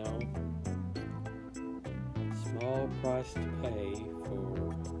pay. Small price to pay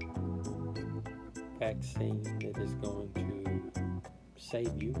for vaccine that is going to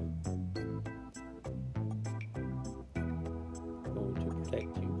save you, going to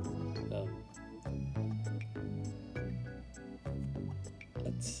protect you.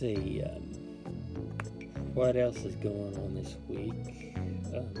 Let's see, what else is going on this week?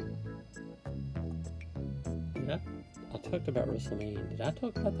 I talked about WrestleMania. Did I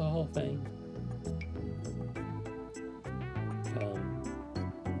talk about the Hall of Fame?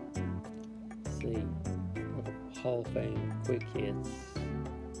 See, Hall of Fame quick hits.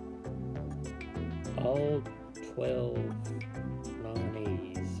 All 12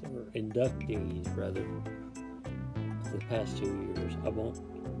 nominees, or inductees rather, for the past 2 years. I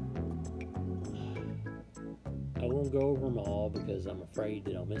won't go over them all because I'm afraid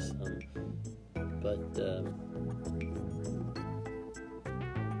that I'll miss some. But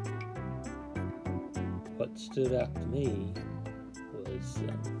what stood out to me was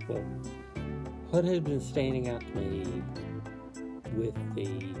what had been standing out to me with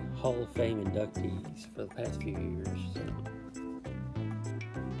the Hall of Fame inductees for the past few years.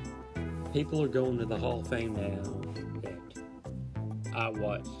 People are going to the Hall of Fame now that I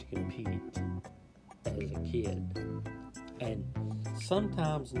watched compete as a kid, and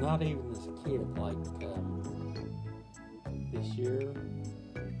sometimes not even as a kid. Like this year,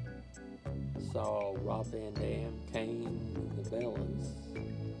 saw Rob Van Dam, Kane, and the Bellas,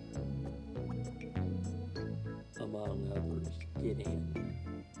 among others, get in.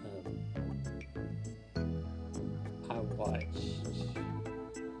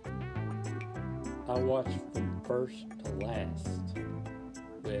 I watched from first to last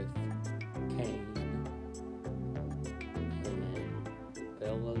with Kane and the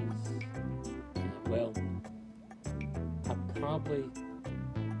Bellas. Well,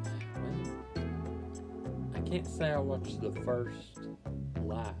 I can't say I watched the first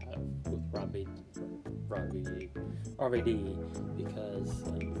live with RVD because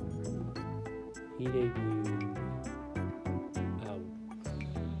he debuted.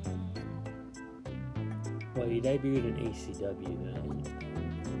 He debuted in ECW,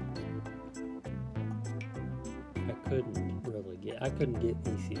 and I couldn't get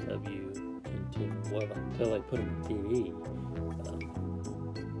ECW until they put him on TV.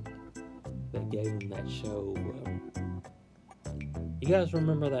 They gave him that show. You guys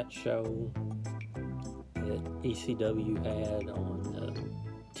remember that show that ECW had on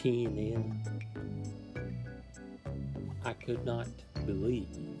TNN? I could not believe.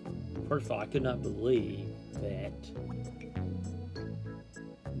 First of all, I could not believe that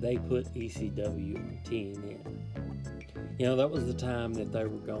they put ECW on TNN. That was the time that they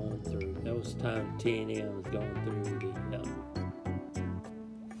were going through. That was the time TNN was going through the.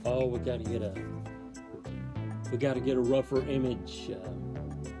 We got to get a rougher image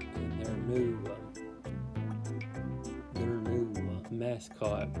in their new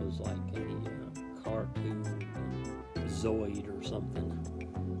mascot was like a cartoon Zoid or something.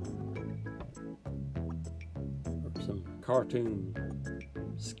 Some cartoon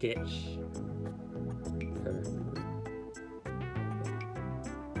sketch character.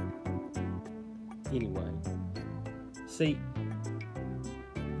 Anyway, see,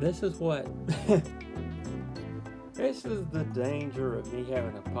 this is the danger of me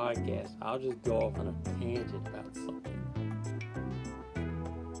having a podcast. I'll just go off on a tangent about something.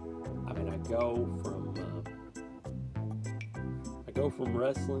 I mean, I go from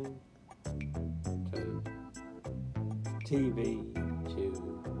wrestling to TV to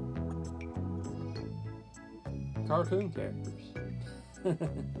cartoon characters.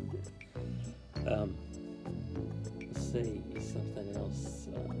 Let's see, something else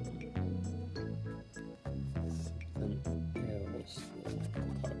we'll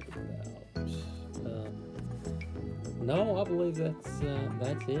talk about. no, I believe that's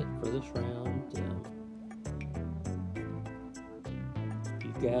it for this round.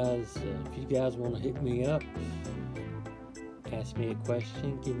 If you guys want to hit me up, ask me a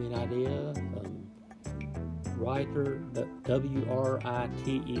question, give me an idea. Writer,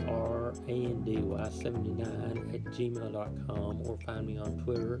 WRITERANDY79 @gmail.com, or find me on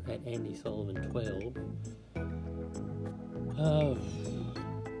Twitter at AndySullivan12.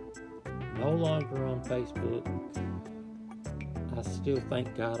 No longer on Facebook. I still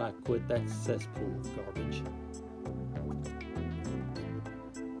thank God I quit that cesspool of garbage.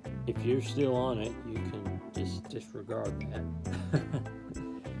 If you're still on it, you can just disregard that.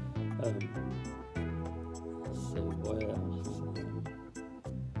 Let's see what else.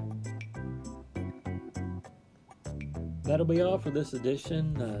 That'll be all for this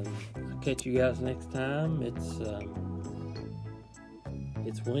edition. I'll catch you guys next time. It's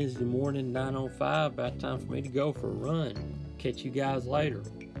Wednesday morning, 9:05. About time for me to go for a run. Catch you guys later.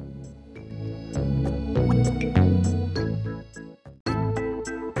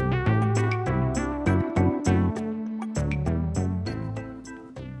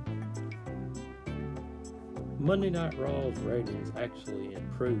 Monday Night Raw's ratings actually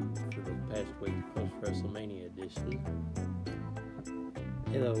improved for the past week post-WrestleMania edition.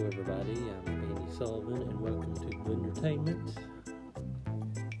 Hello everybody, I'm Andy Sullivan and welcome to Blendertainment.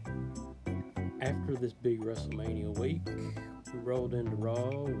 After this big WrestleMania week, we rolled into Raw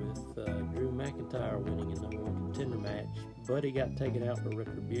with Drew McIntyre winning a #1 contender match, but he got taken out for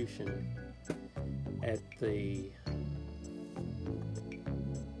retribution at the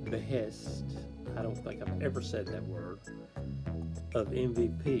behest, I don't think I've ever said that word, of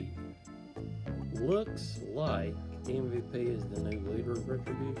MVP. Looks like MVP is the new leader of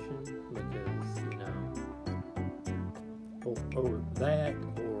Retribution because, or that,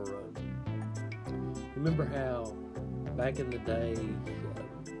 or remember how back in the day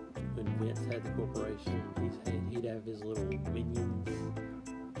when Vince had the corporation, he'd have his little minions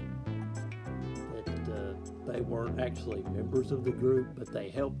that they weren't actually members of the group, but they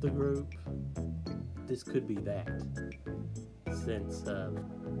helped the group. This could be that, since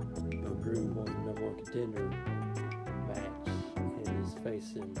Drew won the #1 contender match and is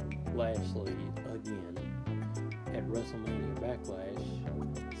facing Lashley again at WrestleMania Backlash.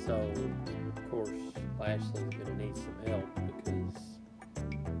 So, of course, Lashley's going to need some help because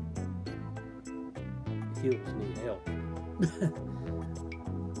heels need help.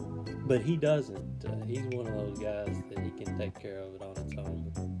 But he doesn't. He's one of those guys that he can take care of it on its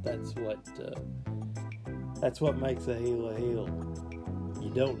own. That's what makes a heel a heel. You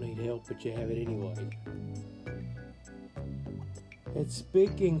don't need help, but you have it anyway. And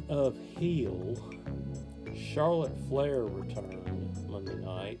speaking of heel, Charlotte Flair returned Monday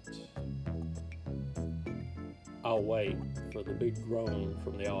night. I'll wait for the big groan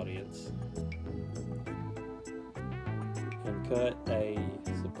from the audience. And cut a,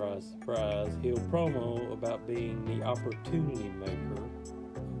 surprise, surprise, heel promo about being the opportunity maker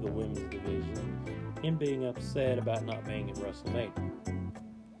of the women's division and being upset about not being at WrestleMania.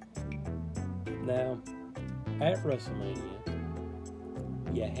 Now, at WrestleMania,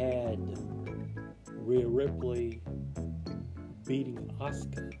 you had Rhea Ripley beating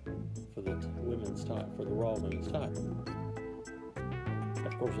Asuka for the women's title, for the Raw Women's title.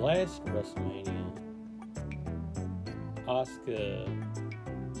 Of course, last WrestleMania, Asuka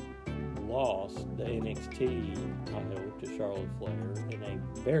lost the NXT title to Charlotte Flair in a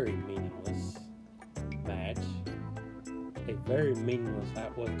very meaningless match. A very meaningless,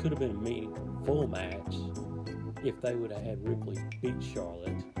 well, it could have been a meaningful match if they would have had Ripley beat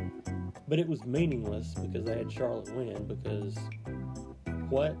Charlotte. But it was meaningless because they had Charlotte win, because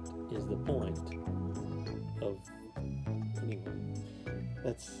what is the point of, anyway,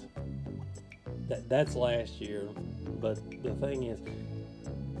 that's last year. But the thing is,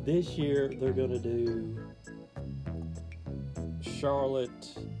 this year they're going to do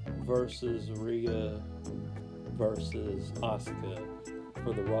Charlotte versus Rhea versus Asuka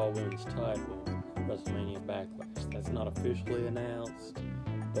for the Raw Women's title at WrestleMania Backlash. That's not officially announced,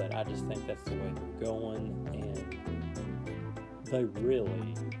 but I just think that's the way they're going, and they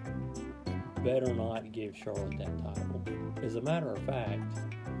really better not give Charlotte that title. As a matter of fact,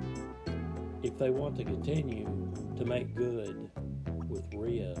 if they want to continue to make good with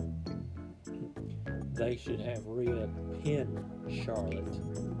Rhea, they should have Rhea pin Charlotte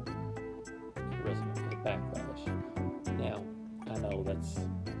at WrestleMania Backlash. Now, I know that's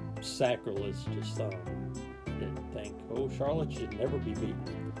sacrilege to some that think, oh, Charlotte should never be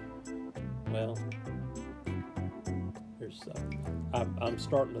beaten. Well, I'm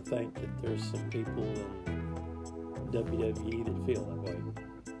starting to think that there's some people in WWE that feel that way.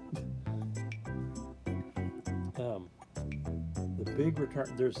 The big return,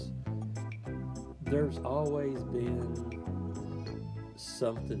 there's always been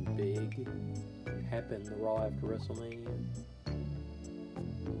something big happen the Raw after WrestleMania.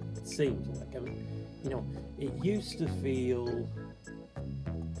 It seems like, I mean, you know, it used to feel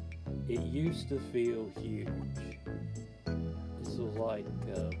huge. This was like,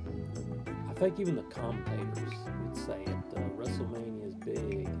 I think even the commentators would say it. WrestleMania is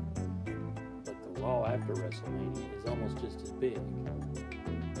big, but the Raw after WrestleMania is almost just as big.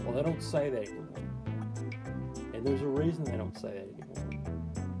 Well, they don't say that anymore, and there's a reason they don't say that anymore.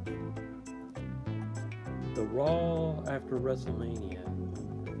 The Raw after WrestleMania,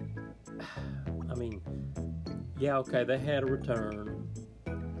 I mean, yeah, okay, they had a return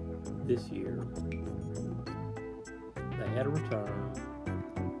this year. They had a return.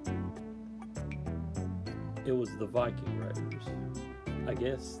 It was the Viking Raiders. I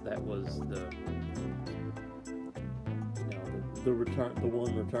guess that was the return, the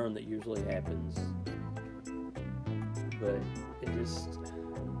one return that usually happens. But it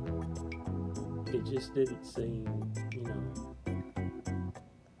just didn't seem, you know,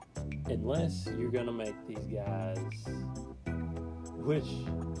 unless you're gonna make these guys, which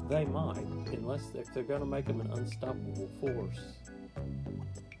they might, if they're gonna make them an unstoppable force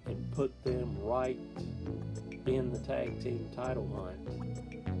and put them right in the tag team title hunt.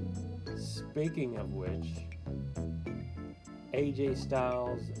 Speaking of which, AJ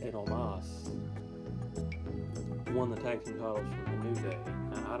Styles and Omos won the tag team titles from the New Day.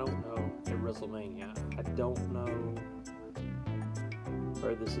 Now, I don't know at WrestleMania. I don't know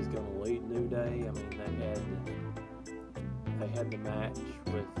where this is going to lead New Day. I mean, they had the match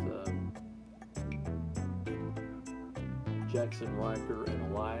with Jackson Riker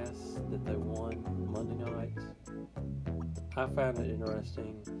and Elias that they won Monday night. I found it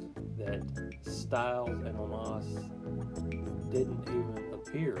interesting that Styles and Omos didn't even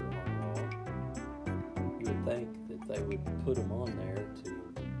appear on Raw. You would think that they would put them on there to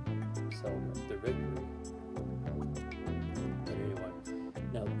celebrate their victory. But anyway,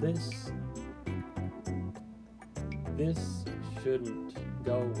 now this shouldn't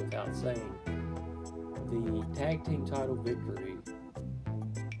go without saying. The tag team title victory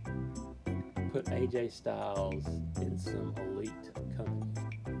put AJ Styles in some elite company.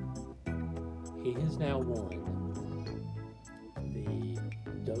 He has now won the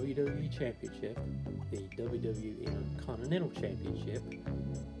WWE Championship, the WWE Intercontinental Championship,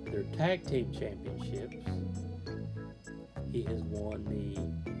 their tag team championships. He has won the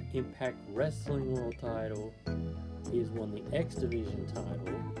Impact Wrestling World title. He has won the X Division title.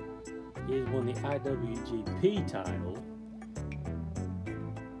 He has won the IWGP title.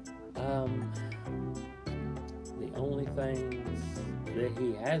 The only things that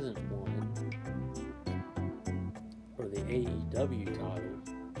he hasn't won are the AEW titles.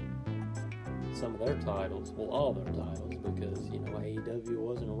 Some of their titles, well, all their titles, because, you know, AEW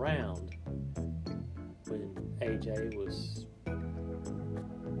wasn't around when AJ was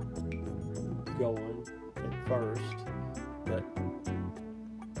going at first, but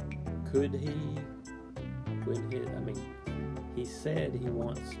could he win his, I mean, he said he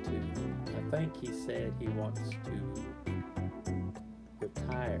wants to, I think he said he wants to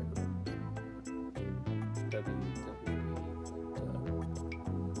retire in WWE, but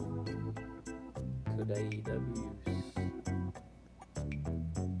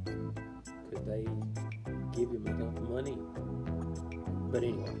could they give him enough money? But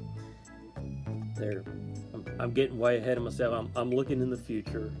anyway, I'm getting way ahead of myself. I'm looking in the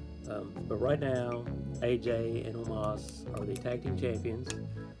future. But right now, AJ and Omos are the tag team champions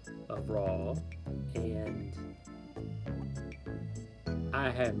of Raw, and I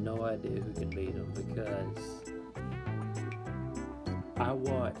have no idea who can beat them because I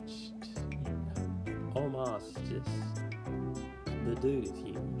watched Omos. The dude is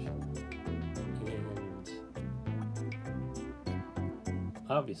huge, and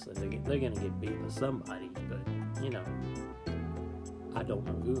obviously they're gonna get beat by somebody, but you know, I don't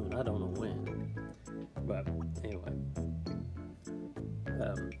know who and I don't know when. But anyway,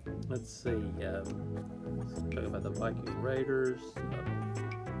 let's see. Let's talk about the Viking Raiders.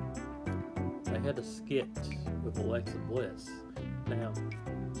 They had a skit with Alexa Bliss. Now,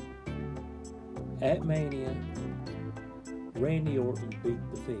 at Mania, Randy Orton beat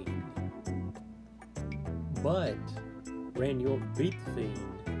The Fiend. But Randy Orton beat The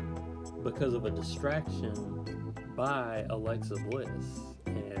Fiend because of a distraction by Alexa Bliss,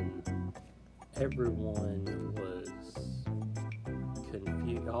 and everyone was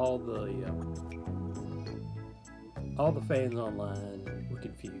confused. All the all the fans online were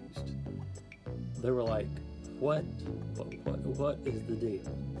confused. They were like, what is the deal?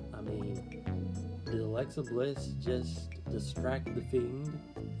 I mean, did Alexa Bliss just distract the Fiend?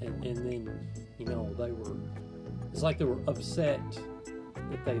 And then, you know, it's like they were upset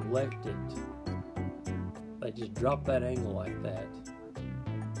that they left it. They just dropped that angle like that.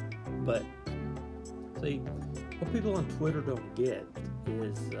 But, see, what people on Twitter don't get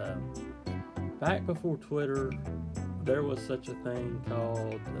is, back before Twitter, there was such a thing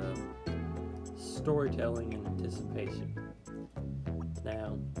called storytelling and anticipation.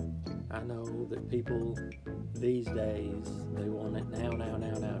 Now, I know that people these days, they want it now.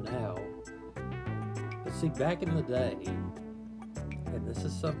 But see, back in the day, and this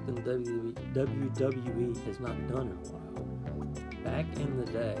is something WWE has not done in a while, back in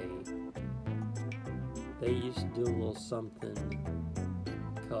the day, they used to do a little something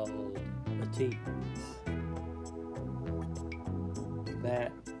called a tease.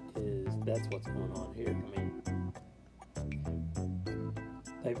 That's what's going on here. I mean,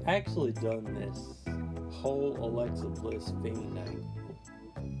 they've actually done this whole Alexa Bliss Fiend angle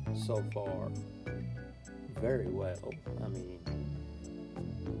so far very well. I mean,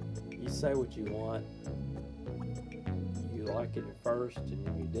 you say what you want, you like it at first, and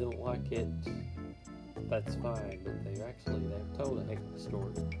if you didn't like it, that's fine, but they've told a heck of a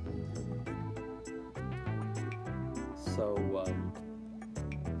story. So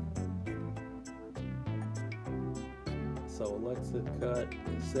Alexa cut a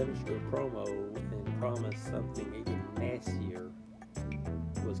sinister promo and promised something even nastier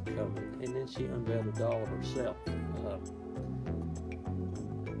was coming, and then she unveiled a doll of herself.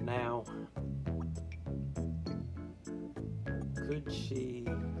 Now,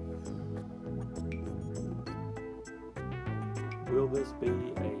 will this be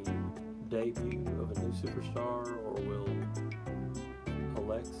a debut of a new superstar, or will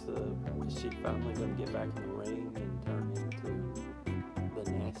is she finally going to get back in the ring and turn into the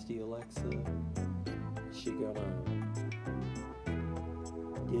nasty Alexa? Is she going to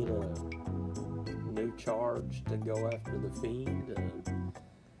get a new charge to go after the Fiend?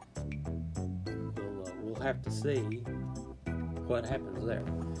 We'll have to see what happens there.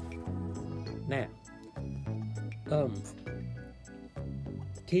 Now,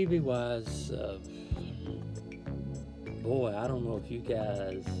 TV-wise, boy, I don't know if you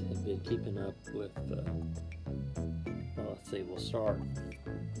guys have been keeping up with, well, let's see, we'll start.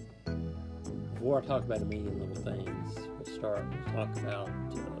 Before I talk about a million little things, we'll talk about,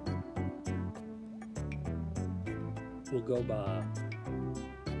 we'll go by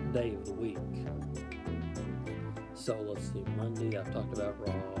day of the week. So let's see, Monday I've talked about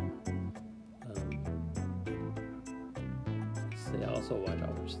Raw. Let's see,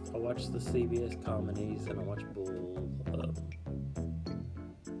 I watch the CBS comedies, and I watch Bull.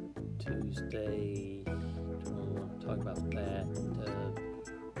 Tuesday, I don't want to talk about that.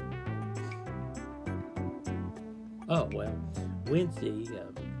 Wednesday,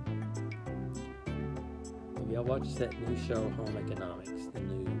 have y'all watched that new show, Home Economics? The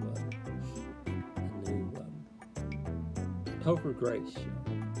new Topher Grace show.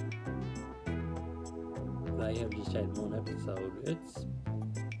 They have just had one episode.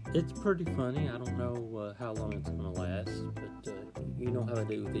 It's pretty funny. I don't know how long it's going to last, but you know how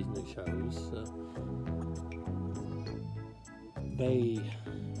they do with these new shows.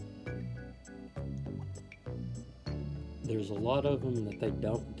 There's a lot of them that they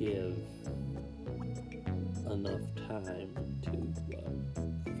don't give enough time to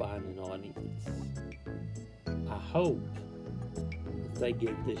find an audience. I hope that they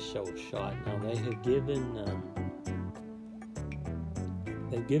give this show a shot. Now, they have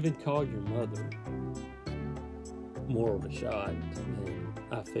given Call Your Mother more of a shot than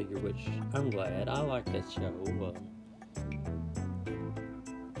I figure, which I'm glad. I like that show.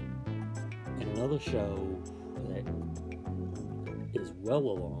 And another show that is well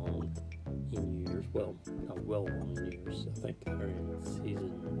along in years, not well along in years, I think they're in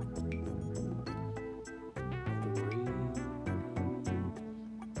season 3.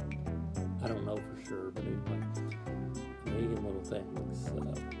 I don't know for sure, but anyway, A Million Little Things.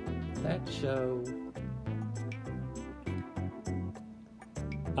 That show,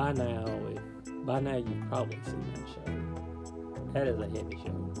 by now you've probably seen that show. That is a heavy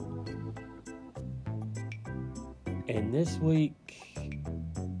show. And this week,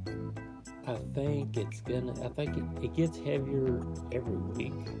 I think it gets heavier every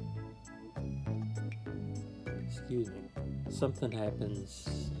week. Excuse me. Something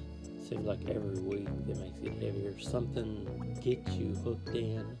happens, seems like every week, that makes it heavier. Something gets you hooked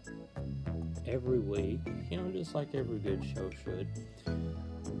in. every week, just like every good show should.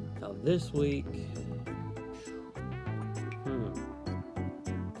 Now this week,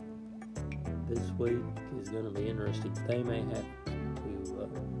 this week is going to be interesting. They may have to,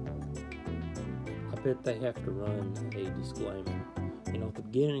 I bet they have to run a disclaimer. At the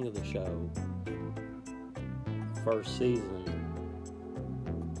beginning of the show, first season,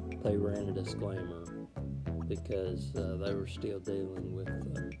 they ran a disclaimer because they were still dealing with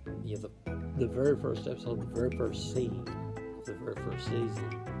the very first episode, the very first scene of the very first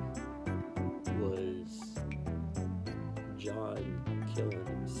season was John killing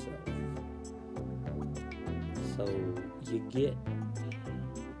himself. So you get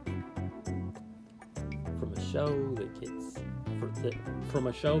from a show from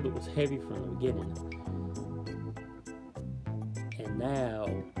a show that was heavy from the beginning, and now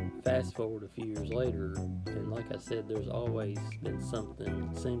fast forward a few years later, and like I said, there's always been something.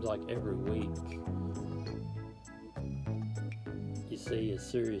 It seems like every week you see a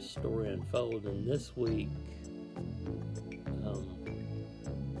serious story unfold, and this week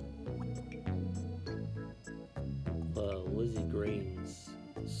Lizzie Green's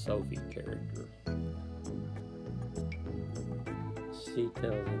Sophie character, she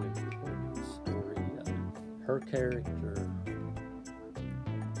tells an important story. Her character,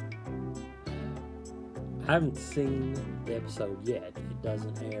 I haven't seen the episode yet. It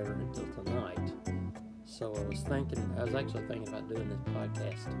doesn't air until tonight. So I was actually thinking about doing this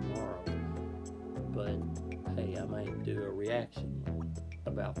podcast tomorrow. But hey, I might do a reaction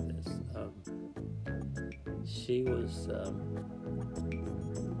about this. She was in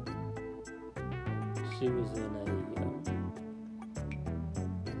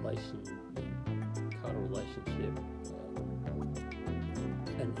a relationship,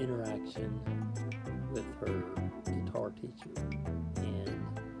 an interaction with her guitar teacher, and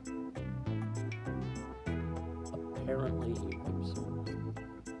apparently he rapes her.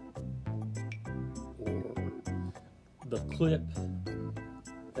 Or the clip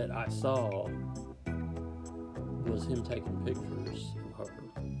that I saw was him taking pictures of her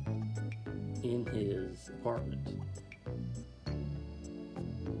in his apartment.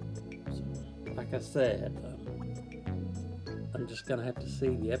 So, like I said, I'm just gonna have to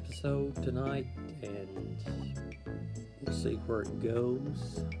see the episode tonight, and we'll see where it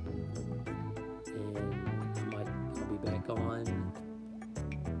goes. And I'll be back on.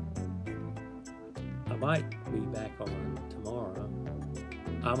 I might be back on tomorrow.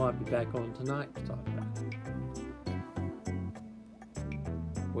 I might be back on tonight to talk about it.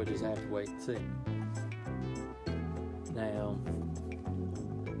 We'll just have to wait and see. Now,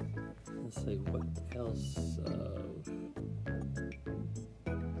 let's see what else.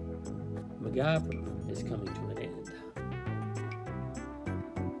 MacGyver is coming to an end.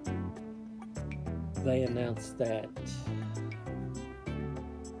 They announced that.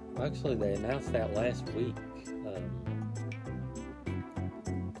 Actually, they announced that last week.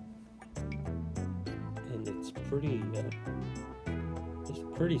 And it's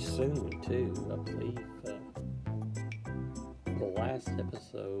pretty soon too, I believe. The last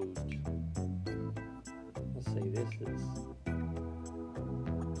episode. Let's see. This is. Hang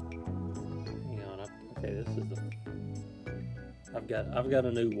on. Okay, this is the. I've got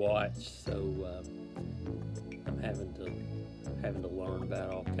a new watch, so I'm having to learn about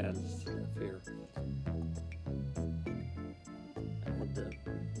all kinds of stuff here.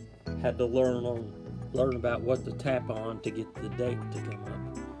 I had to learn about what to tap on to get the date to come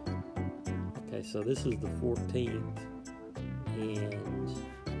up. Okay, so this is the 14th, and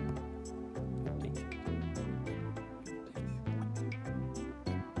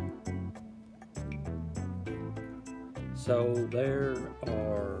so there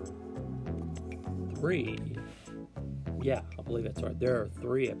are 3. Yeah, I believe that's right. There are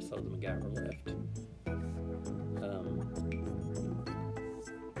 3 episodes of MacGyver left.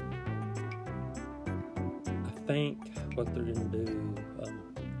 I think what they're going to do,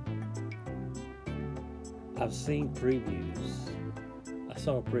 I've seen previews. I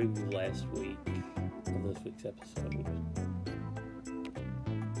saw a preview last week of this week's episode.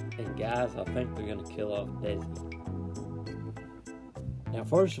 And guys, I think they're going to kill off Desi. Now,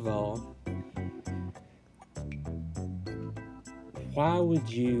 first of all, why would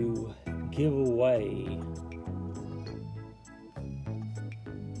you give away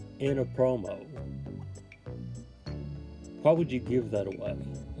in a promo? Why would you give that away?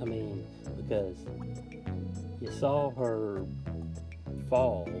 I mean, because you saw her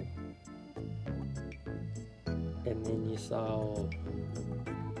fall, and then you saw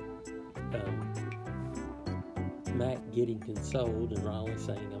Matt getting consoled and Riley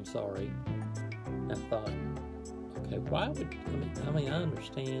saying, "I'm sorry." I thought, okay, why would, I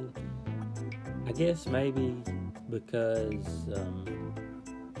understand, I guess maybe because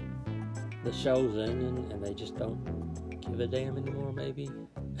the show's ending and they just don't give a damn anymore, maybe.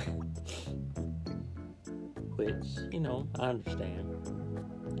 Which, I understand.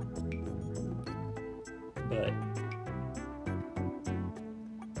 But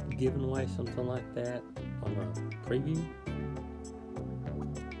giving away something like that on a preview,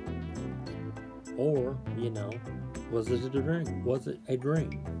 or, was it a dream? Was it a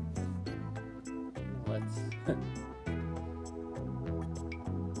dream?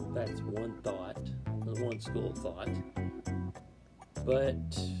 That's one thought, one school of thought.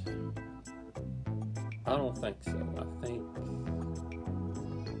 But I don't think so. I think,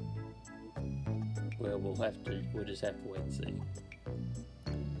 well, we'll just have to wait and see.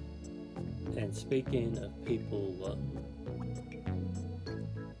 And speaking of people,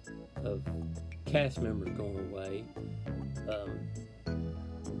 of cast members going away, a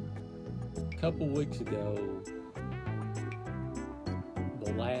couple weeks ago,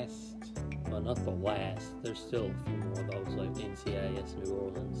 not the last, there's still a few more of those, like NCIS New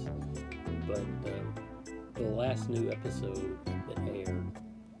Orleans, but the last new episode that aired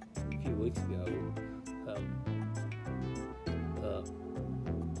a few weeks ago,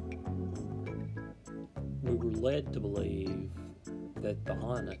 we were led to believe that the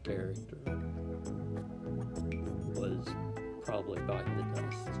Hannah character was probably biting the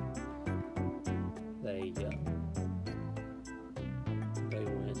dust. They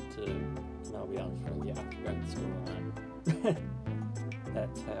went to, and I'll be honest with you, I forgot the storyline.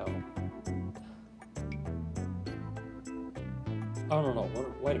 That's how. Oh no,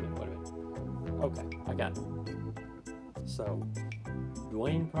 wait a minute. Okay, I got it. So,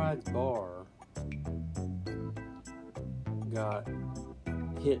 Dwayne Pride's bar got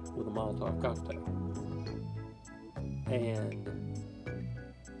hit with a Molotov cocktail, and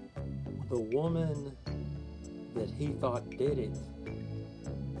the woman that he thought did it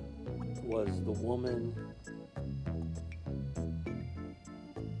was the woman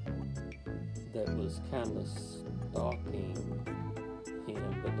that was kind of stalking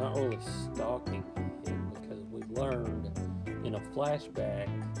him, but not really stalking him, because we learned in a flashback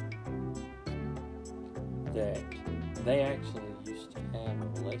that they actually used to have a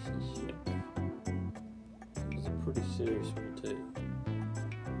relationship. It was a pretty serious one too.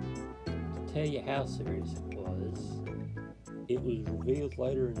 To tell you how serious it was revealed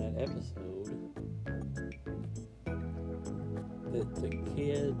later in that episode that the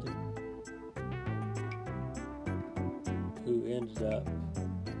kid who ended up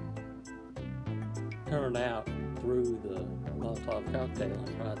turned out through the Molotov cocktail in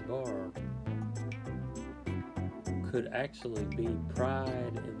Pride's bar could actually be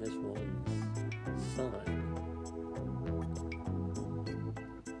Pride and this woman's son.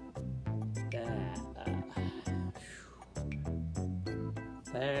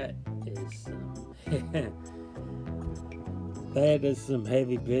 That is some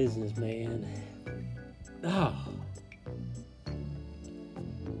heavy business, man. Oh.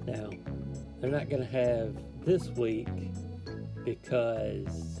 Now, they're not going to have this week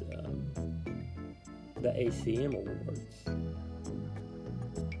because the ACM Awards.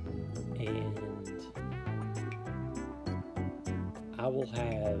 And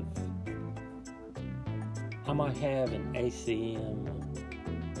I might have an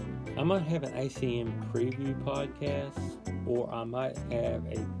ACM preview podcast, or I might have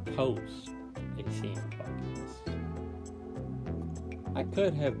a post-ACM podcast. I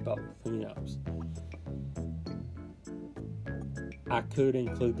could have both, who knows. I could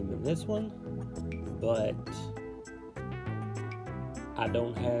include them in this one, but I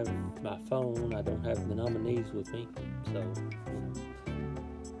don't have my phone, I don't have the nominees with me, so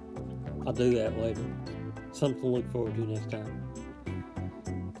I'll do that later. Something to look forward to next time.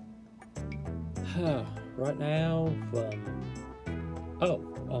 Right now,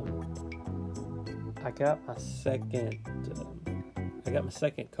 I got my second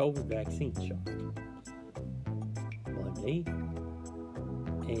COVID vaccine shot. Blame me.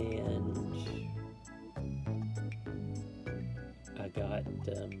 And I got,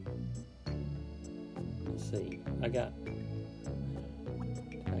 let's see, did I get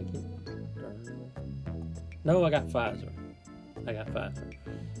Moderna? No, I got Pfizer.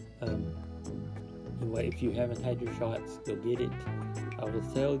 Anyway, if you haven't had your shots, go get it. I will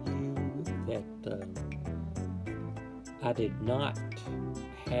tell you that I did not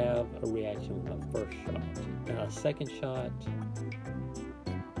have a reaction with my first shot. Now, a second shot,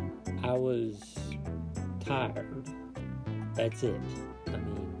 I was tired. That's it. I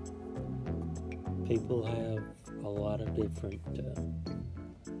mean, people have a lot of different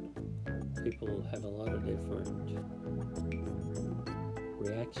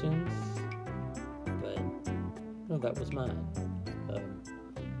reactions, but no, that was mine.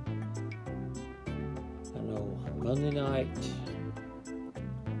 I know Monday night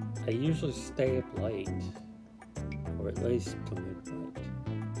I usually stay up late, or at least till midnight.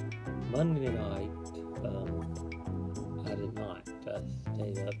 Monday night I did not. I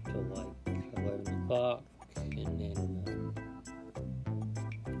stayed up till like 11 o'clock, and then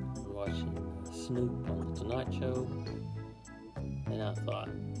watching Snoop on the Tonight Show, and I thought,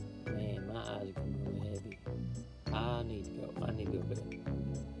 man, my eyes are getting really heavy. I need to go to bed.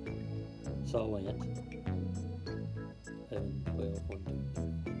 So I went 11, 12, 1, 2.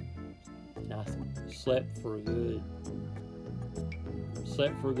 And I slept for a good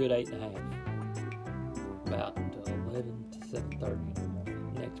 8.5. About 11 to 7:30 in the morning,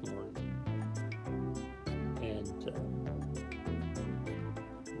 next morning. And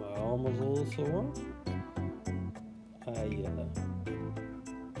my arm was a little sore.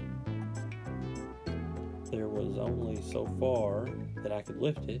 There was only so far that I could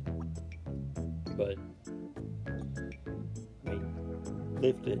lift it, but I mean,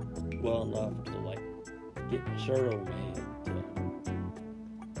 lift it well enough to like get my shirt over my head.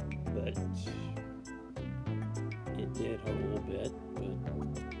 But it did hurt a little bit. But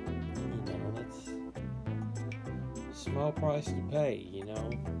that's a small price to pay.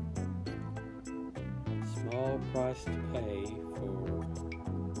 Small price to pay for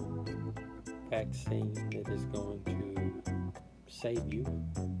vaccine that is going to save you,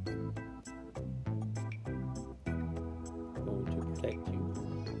 going to protect you.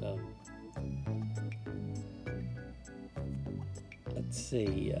 Let's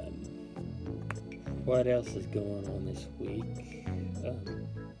see, what else is going on this week?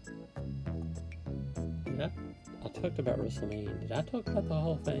 I talked about WrestleMania. Did I talk about the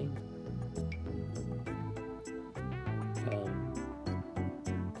Hall of Fame?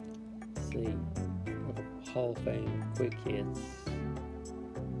 See, Hall of Fame quick hits.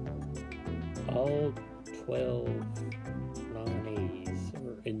 All 12 nominees,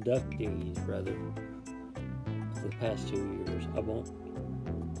 or inductees rather, for the past 2 years. I won't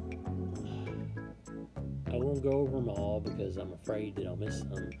go over them all because I'm afraid that I'll miss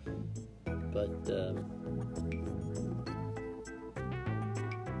some. But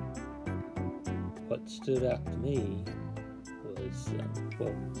what stood out to me was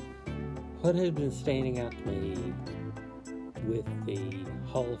what had been standing out to me with the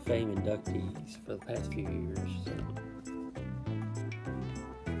Hall of Fame inductees for the past few years.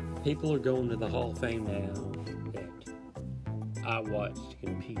 People are going to the Hall of Fame now that I watched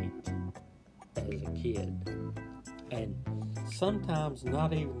compete as a kid, and sometimes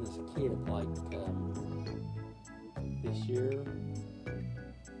not even as a kid. Like this year,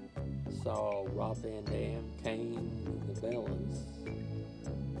 saw Rob Van Dam, Kane, and the Bellas,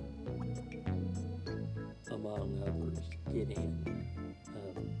 among others, get in.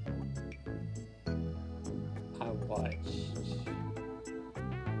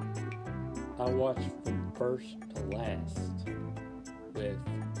 I watched from first to last with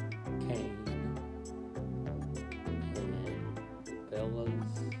Kane and the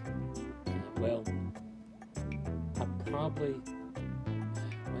Bellas. Well,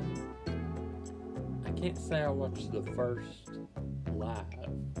 I can't say I watched the first live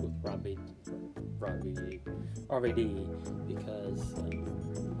with RVD because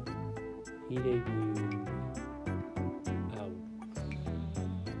he debuted.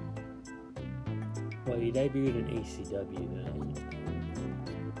 He debuted in ECW, and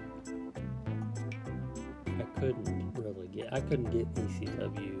I couldn't get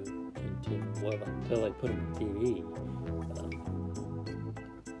ECW until they put him on TV.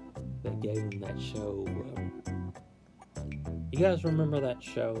 They gave him that show. You guys remember that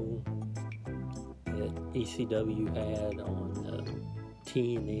show that ECW had on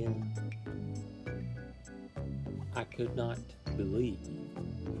TNN? I could not believe.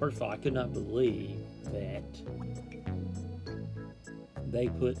 First of all, I could not believe that they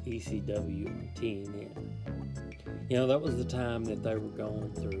put ECW on TNN. That was the time that they were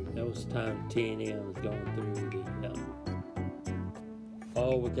going through. That was the time TNN was going through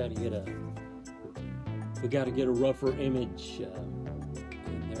we got to get a rougher image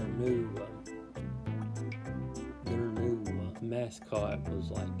in their new mascot was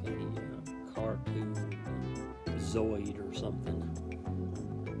like a cartoon Zoid or something.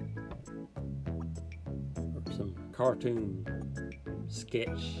 Some cartoon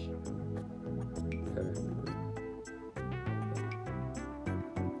sketch character.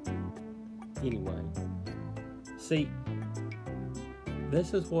 Anyway, see,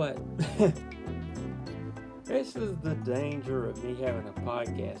 this is what this is the danger of me having a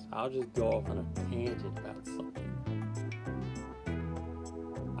podcast. I'll just go off on a tangent about something.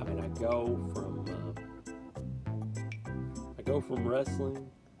 I mean, I go from wrestling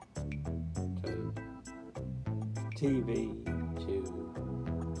to TV to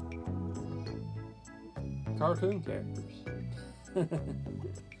cartoon characters.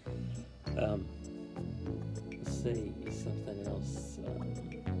 Let's see, something else.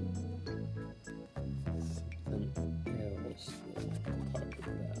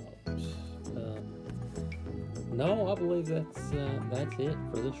 No, I believe that's it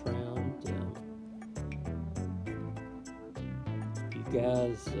for this round.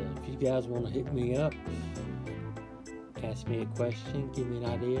 If you guys want to hit me up, ask me a question, give me an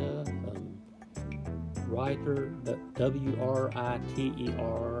idea. Writer,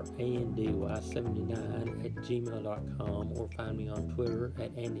 WRITERANDY79 @gmail.com, or find me on Twitter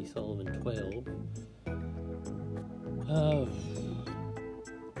at AndySullivan12.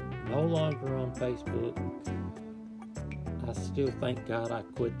 No longer on Facebook. I still thank God I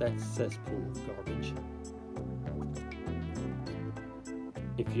quit that cesspool of garbage.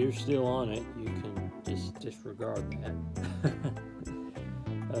 If you're still on it, you can just disregard that.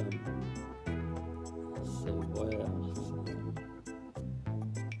 Let's see what else.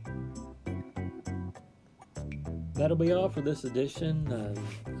 That'll be all for this edition. I'll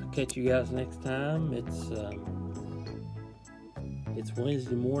catch you guys next time. It's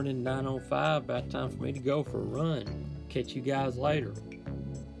Wednesday morning, 9:05. About time for me to go for a run. Catch you guys later.